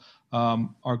will.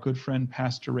 Our good friend,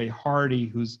 Pastor Ray Hardy,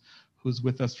 who's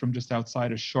with us from just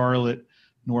outside of Charlotte,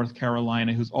 North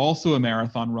Carolina, who's also a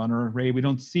marathon runner. Ray, we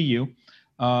don't see you.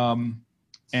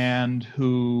 And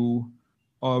who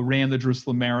ran the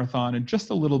Jerusalem Marathon in just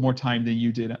a little more time than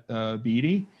you did,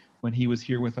 Beatty, when he was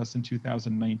here with us in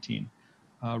 2019.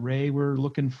 Ray, we're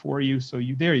looking for you. So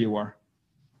there you are.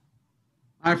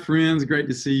 Hi, friends. Great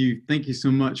to see you. Thank you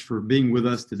so much for being with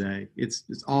us today. It's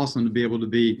awesome to be able to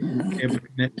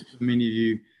connect with so many of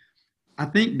you. I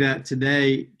think that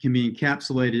today can be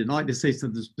encapsulated. I'd like to say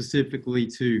something specifically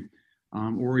to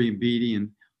Ori and Beatty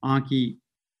and Anki.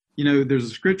 You know, there's a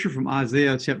scripture from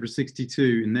Isaiah chapter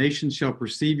 62, "And nations shall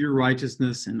perceive your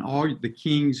righteousness, and all the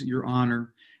kings your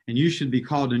honor, and you should be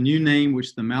called a new name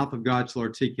which the mouth of God shall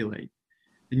articulate.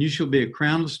 And you shall be a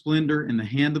crown of splendor in the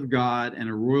hand of God, and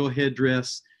a royal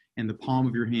headdress in the palm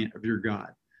of your hand of your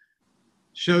God.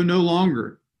 It shall no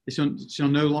longer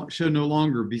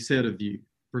be said of you,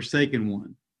 forsaken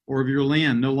one, or of your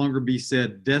land no longer be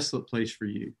said, desolate place for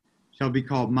you. Shall be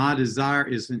called, my desire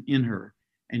is in her,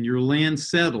 and your land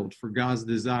settled, for God's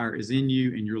desire is in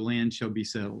you, and your land shall be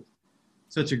settled."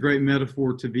 Such a great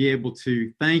metaphor to be able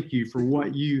to thank you for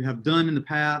what you have done in the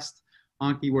past,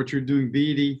 Anki, what you're doing,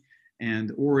 Beatty,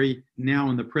 and Ori, now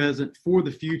in the present, for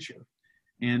the future.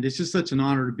 And it's just such an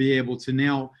honor to be able to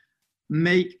now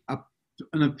make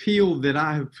an appeal that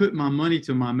I have put my money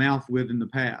to my mouth with in the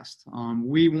past.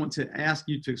 We want to ask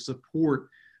you to support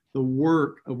the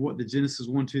work of what the Genesis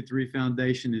 123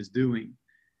 Foundation is doing.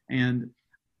 And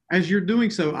as you're doing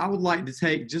so, I would like to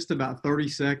take just about 30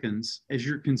 seconds as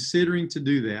you're considering to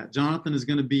do that. Jonathan is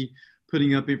going to be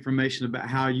putting up information about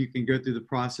how you can go through the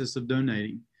process of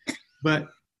donating. But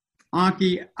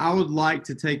Anki, I would like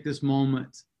to take this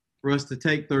moment for us to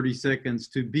take 30 seconds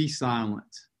to be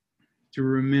silent, to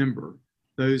remember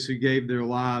those who gave their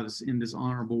lives in this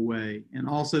honorable way, and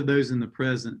also those in the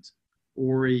present,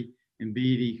 Ori and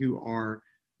Beatty, who are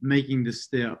making this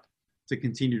step to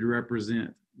continue to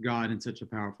represent God in such a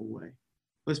powerful way.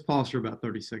 Let's pause for about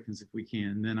 30 seconds if we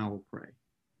can, and then I will pray.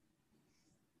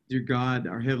 Dear God,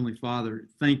 our Heavenly Father,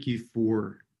 thank you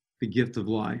for the gift of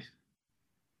life.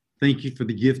 Thank you for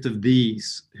the gift of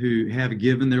these who have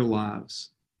given their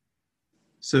lives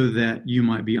so that you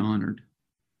might be honored.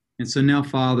 And so now,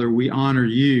 Father, we honor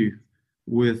you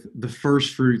with the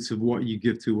first fruits of what you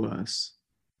give to us.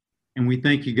 And we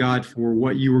thank you, God, for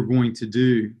what you are going to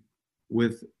do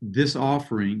with this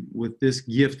offering, with this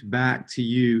gift back to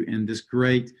you and this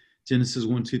great Genesis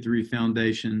 123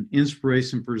 Foundation,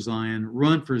 Inspiration for Zion,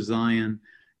 Run for Zion,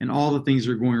 and all the things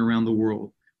that are going around the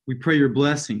world. We pray your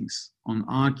blessings on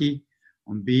Anki,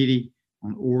 on Beatty,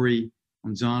 on Ori,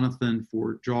 on Jonathan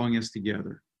for drawing us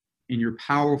together. In your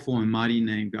powerful and mighty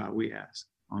name, God, we ask.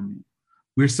 Amen.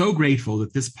 We're so grateful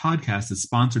that this podcast is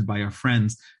sponsored by our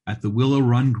friends at the Willow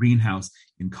Run Greenhouse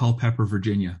in Culpeper,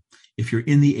 Virginia. If you're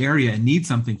in the area and need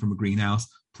something from a greenhouse,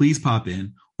 please pop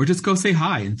in or just go say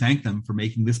hi and thank them for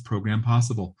making this program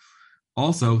possible.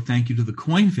 Also, thank you to the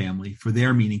Coyne family for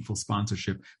their meaningful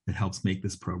sponsorship that helps make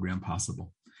this program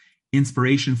possible.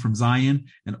 Inspiration from Zion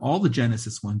and all the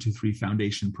Genesis 123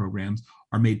 Foundation programs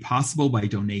are made possible by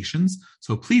donations,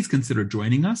 so please consider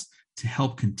joining us to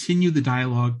help continue the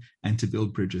dialogue and to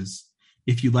build bridges.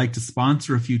 If you'd like to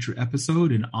sponsor a future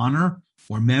episode in honor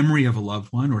or memory of a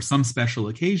loved one or some special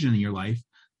occasion in your life,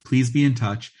 please be in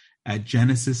touch at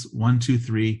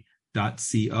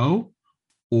genesis123.co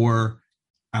or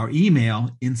our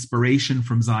email,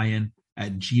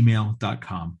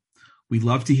 inspirationfromzion@gmail.com. We'd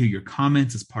love to hear your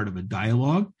comments as part of a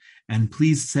dialogue, and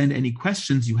please send any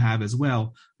questions you have as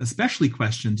well, especially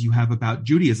questions you have about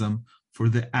Judaism for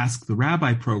the Ask the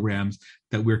Rabbi programs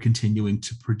that we're continuing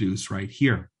to produce right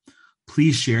here.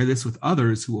 Please share this with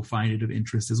others who will find it of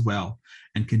interest as well,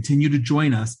 and continue to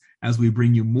join us as we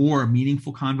bring you more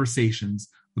meaningful conversations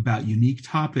about unique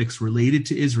topics related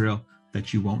to Israel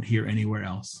that you won't hear anywhere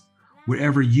else.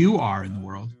 Wherever you are in the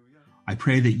world, I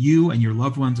pray that you and your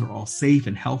loved ones are all safe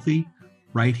and healthy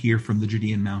right here from the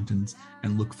Judean mountains,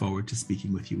 and look forward to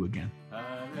speaking with you again.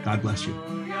 God bless you.